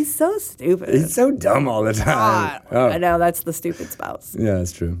like, he's so stupid. He's so dumb all the time. God. I know, that's the stupid spouse. Yeah,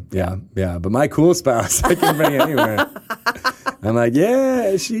 that's true. Yeah. But my cool spouse, I can bring anywhere. I'm like,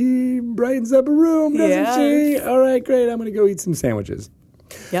 yeah, she brightens up a room, doesn't she? All right, great. I'm going to go eat some sandwiches.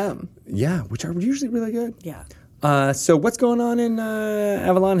 Yum. Yeah, which are usually really good. Yeah. So what's going on in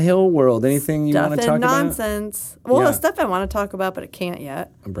Avalon Hill world? Anything you want Stuff to talk and about? nonsense. Well, Yeah. the stuff I want to talk about, but I can't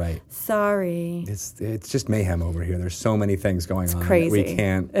yet. Right. Sorry. It's just mayhem over here. There's so many things going on Crazy. that we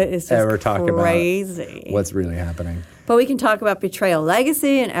can't It is just ever talk crazy. about what's really happening. But we can talk about Betrayal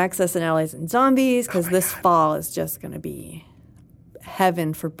Legacy and Access and Allies and Zombies because this fall is just going to be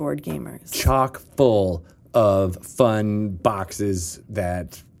heaven for board gamers. Chock full of fun boxes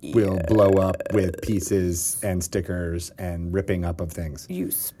that will blow up with pieces and stickers and ripping up of things.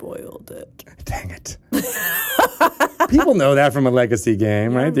 You spoiled it. Dang it. People know that from a legacy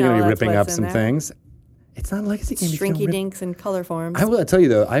game, right? They're know going to be that's ripping up what's some in there. things. It's not a legacy game. You can Shrinky rip- dinks and color forms. I will tell you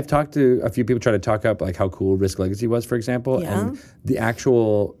though, I've talked to a few people try to talk up like how cool Risk Legacy was, for example, Yeah. and the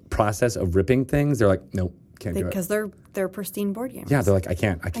actual process of ripping things. They're like, nope, Can't do it. Because they're pristine board gamers. Yeah, they're like, I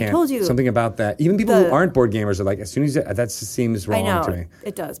can't. told you. Something about that. Even people who aren't board gamers are like, as soon as that just seems I wrong know to me.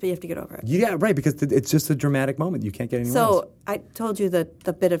 it does, but you have to get over it. Yeah, right, because it's just a dramatic moment. You can't get anywhere else. So I told you the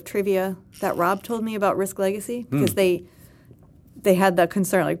bit of trivia that Rob told me about Risk Legacy because they had that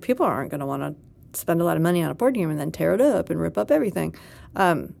concern, like people aren't going to want to spend a lot of money on a board game and then tear it up and rip up everything.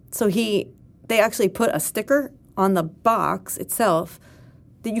 So they actually put a sticker on the box itself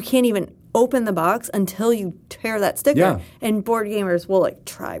that you can't even open the box until you tear that sticker. Yeah. And board gamers will like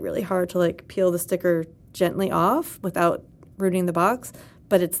try really hard to like peel the sticker gently off without ruining the box,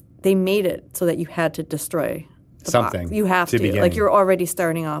 but they made it so that you had to destroy the something. box. You have to. Begin. Like you're already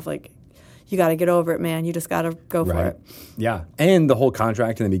starting off like you got to get over it, man. You just got to go for it. Yeah. And the whole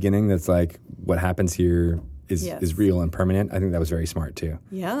contract in the beginning that's like what happens here is real and permanent. I think that was very smart too.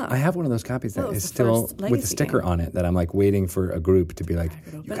 Yeah. I have one of those copies that was is the still first with a Legacy sticker game. on it that I'm like waiting for a group to be like,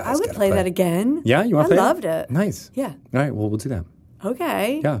 you But guys I would gotta play that again. Yeah, you want to play I loved it. Nice. Yeah. All right, well, we'll do that.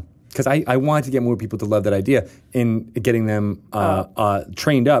 Okay. Yeah. Because I want to get more people to love that idea in getting them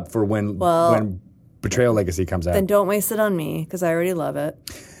trained up for when Betrayal Legacy comes out. Then don't waste it on me because I already love it.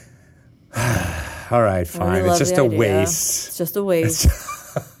 All right, fine. It's just a waste. It's just a waste.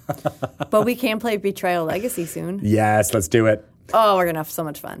 But we can play Betrayal Legacy soon. Yes, let's do it. Oh, we're going to have so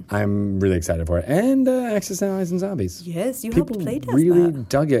much fun. I'm really excited for it. And Axis Allies and Zombies. Yes, you People helped play test really that.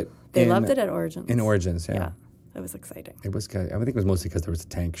 dug it. They loved it at Origins. In Origins, yeah. Yeah, it was exciting. It was good. I think it was mostly because there was a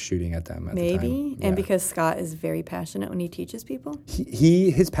tank shooting at them at the Maybe, time. and because Scott is very passionate when he teaches people.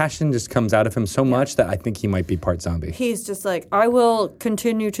 His passion just comes out of him so much that I think he might be part zombie. He's just like, I will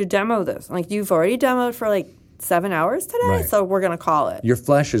continue to demo this. Like, you've already demoed for like 7 hours today, Right. so we're going to call it. Your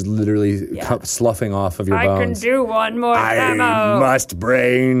flesh is literally sloughing off of your bones. do one more demo. I must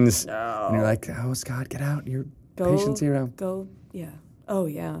brains. No. And you're like, oh, Scott, get out. Your patience hero. Go, yeah. Oh,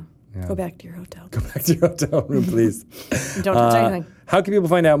 yeah. Go back to your hotel. Go back to your hotel room, please. Don't touch anything. How can people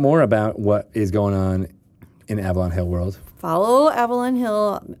find out more about what is going on in Avalon Hill world? Follow Avalon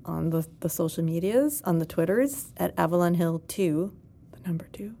Hill on the social medias, on the Twitters at Avalon Hill 2, the number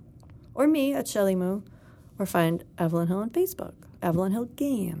 2, or me at Shelly Moo, or find Avalon Hill on Facebook, Avalon Hill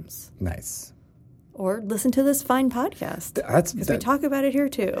Games. Nice. Or listen to this fine podcast. Because we talk about it here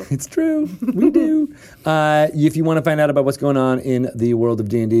too. It's true. We do. If you want to find out about what's going on in the world of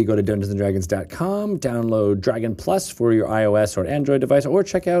D&D, go to DungeonsandDragons.com, download Dragon Plus for your iOS or Android device, or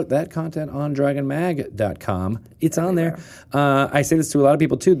check out that content on DragonMag.com. It's on there. I say this to a lot of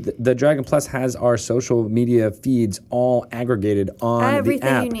people too. The Dragon Plus has our social media feeds all aggregated on everything the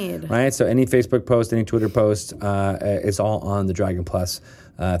app. you need. Right? So any Facebook post, any Twitter post, is all on the Dragon Plus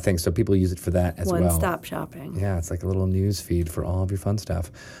thing. So people use it for that as well. One-stop shopping. Yeah, it's like a little news feed for all of your fun stuff.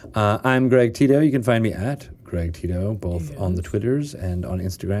 I'm Greg Tito. You can find me at Greg Tito, both on the Twitters and on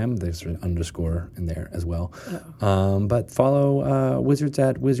Instagram. There's an underscore in there as well. But follow Wizards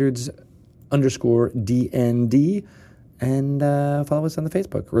at Wizards_DND. And follow us on the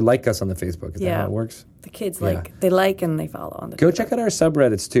Facebook, or like us on the Facebook. Is that how it works? The kids they like and they follow on the Go Twitter. check out our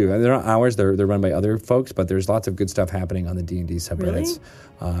subreddits too. They're not ours; they're run by other folks. But there's lots of good stuff happening on the D&D subreddits,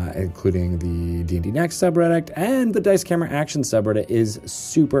 including the D&D Next subreddit and the Dice Camera Action subreddit is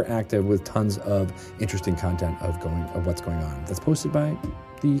super active with tons of interesting content of what's going on. That's posted by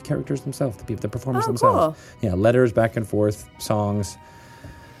the characters themselves, the performers themselves. Cool. Yeah, letters back and forth, songs,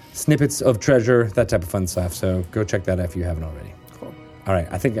 snippets of treasure, that type of fun stuff. So go check that out if you haven't already. Cool. All right,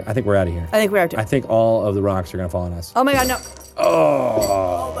 I think we're out of here. I think we are too. I think all of the rocks are going to fall on us. Oh my God, no.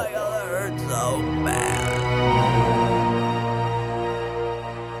 Oh.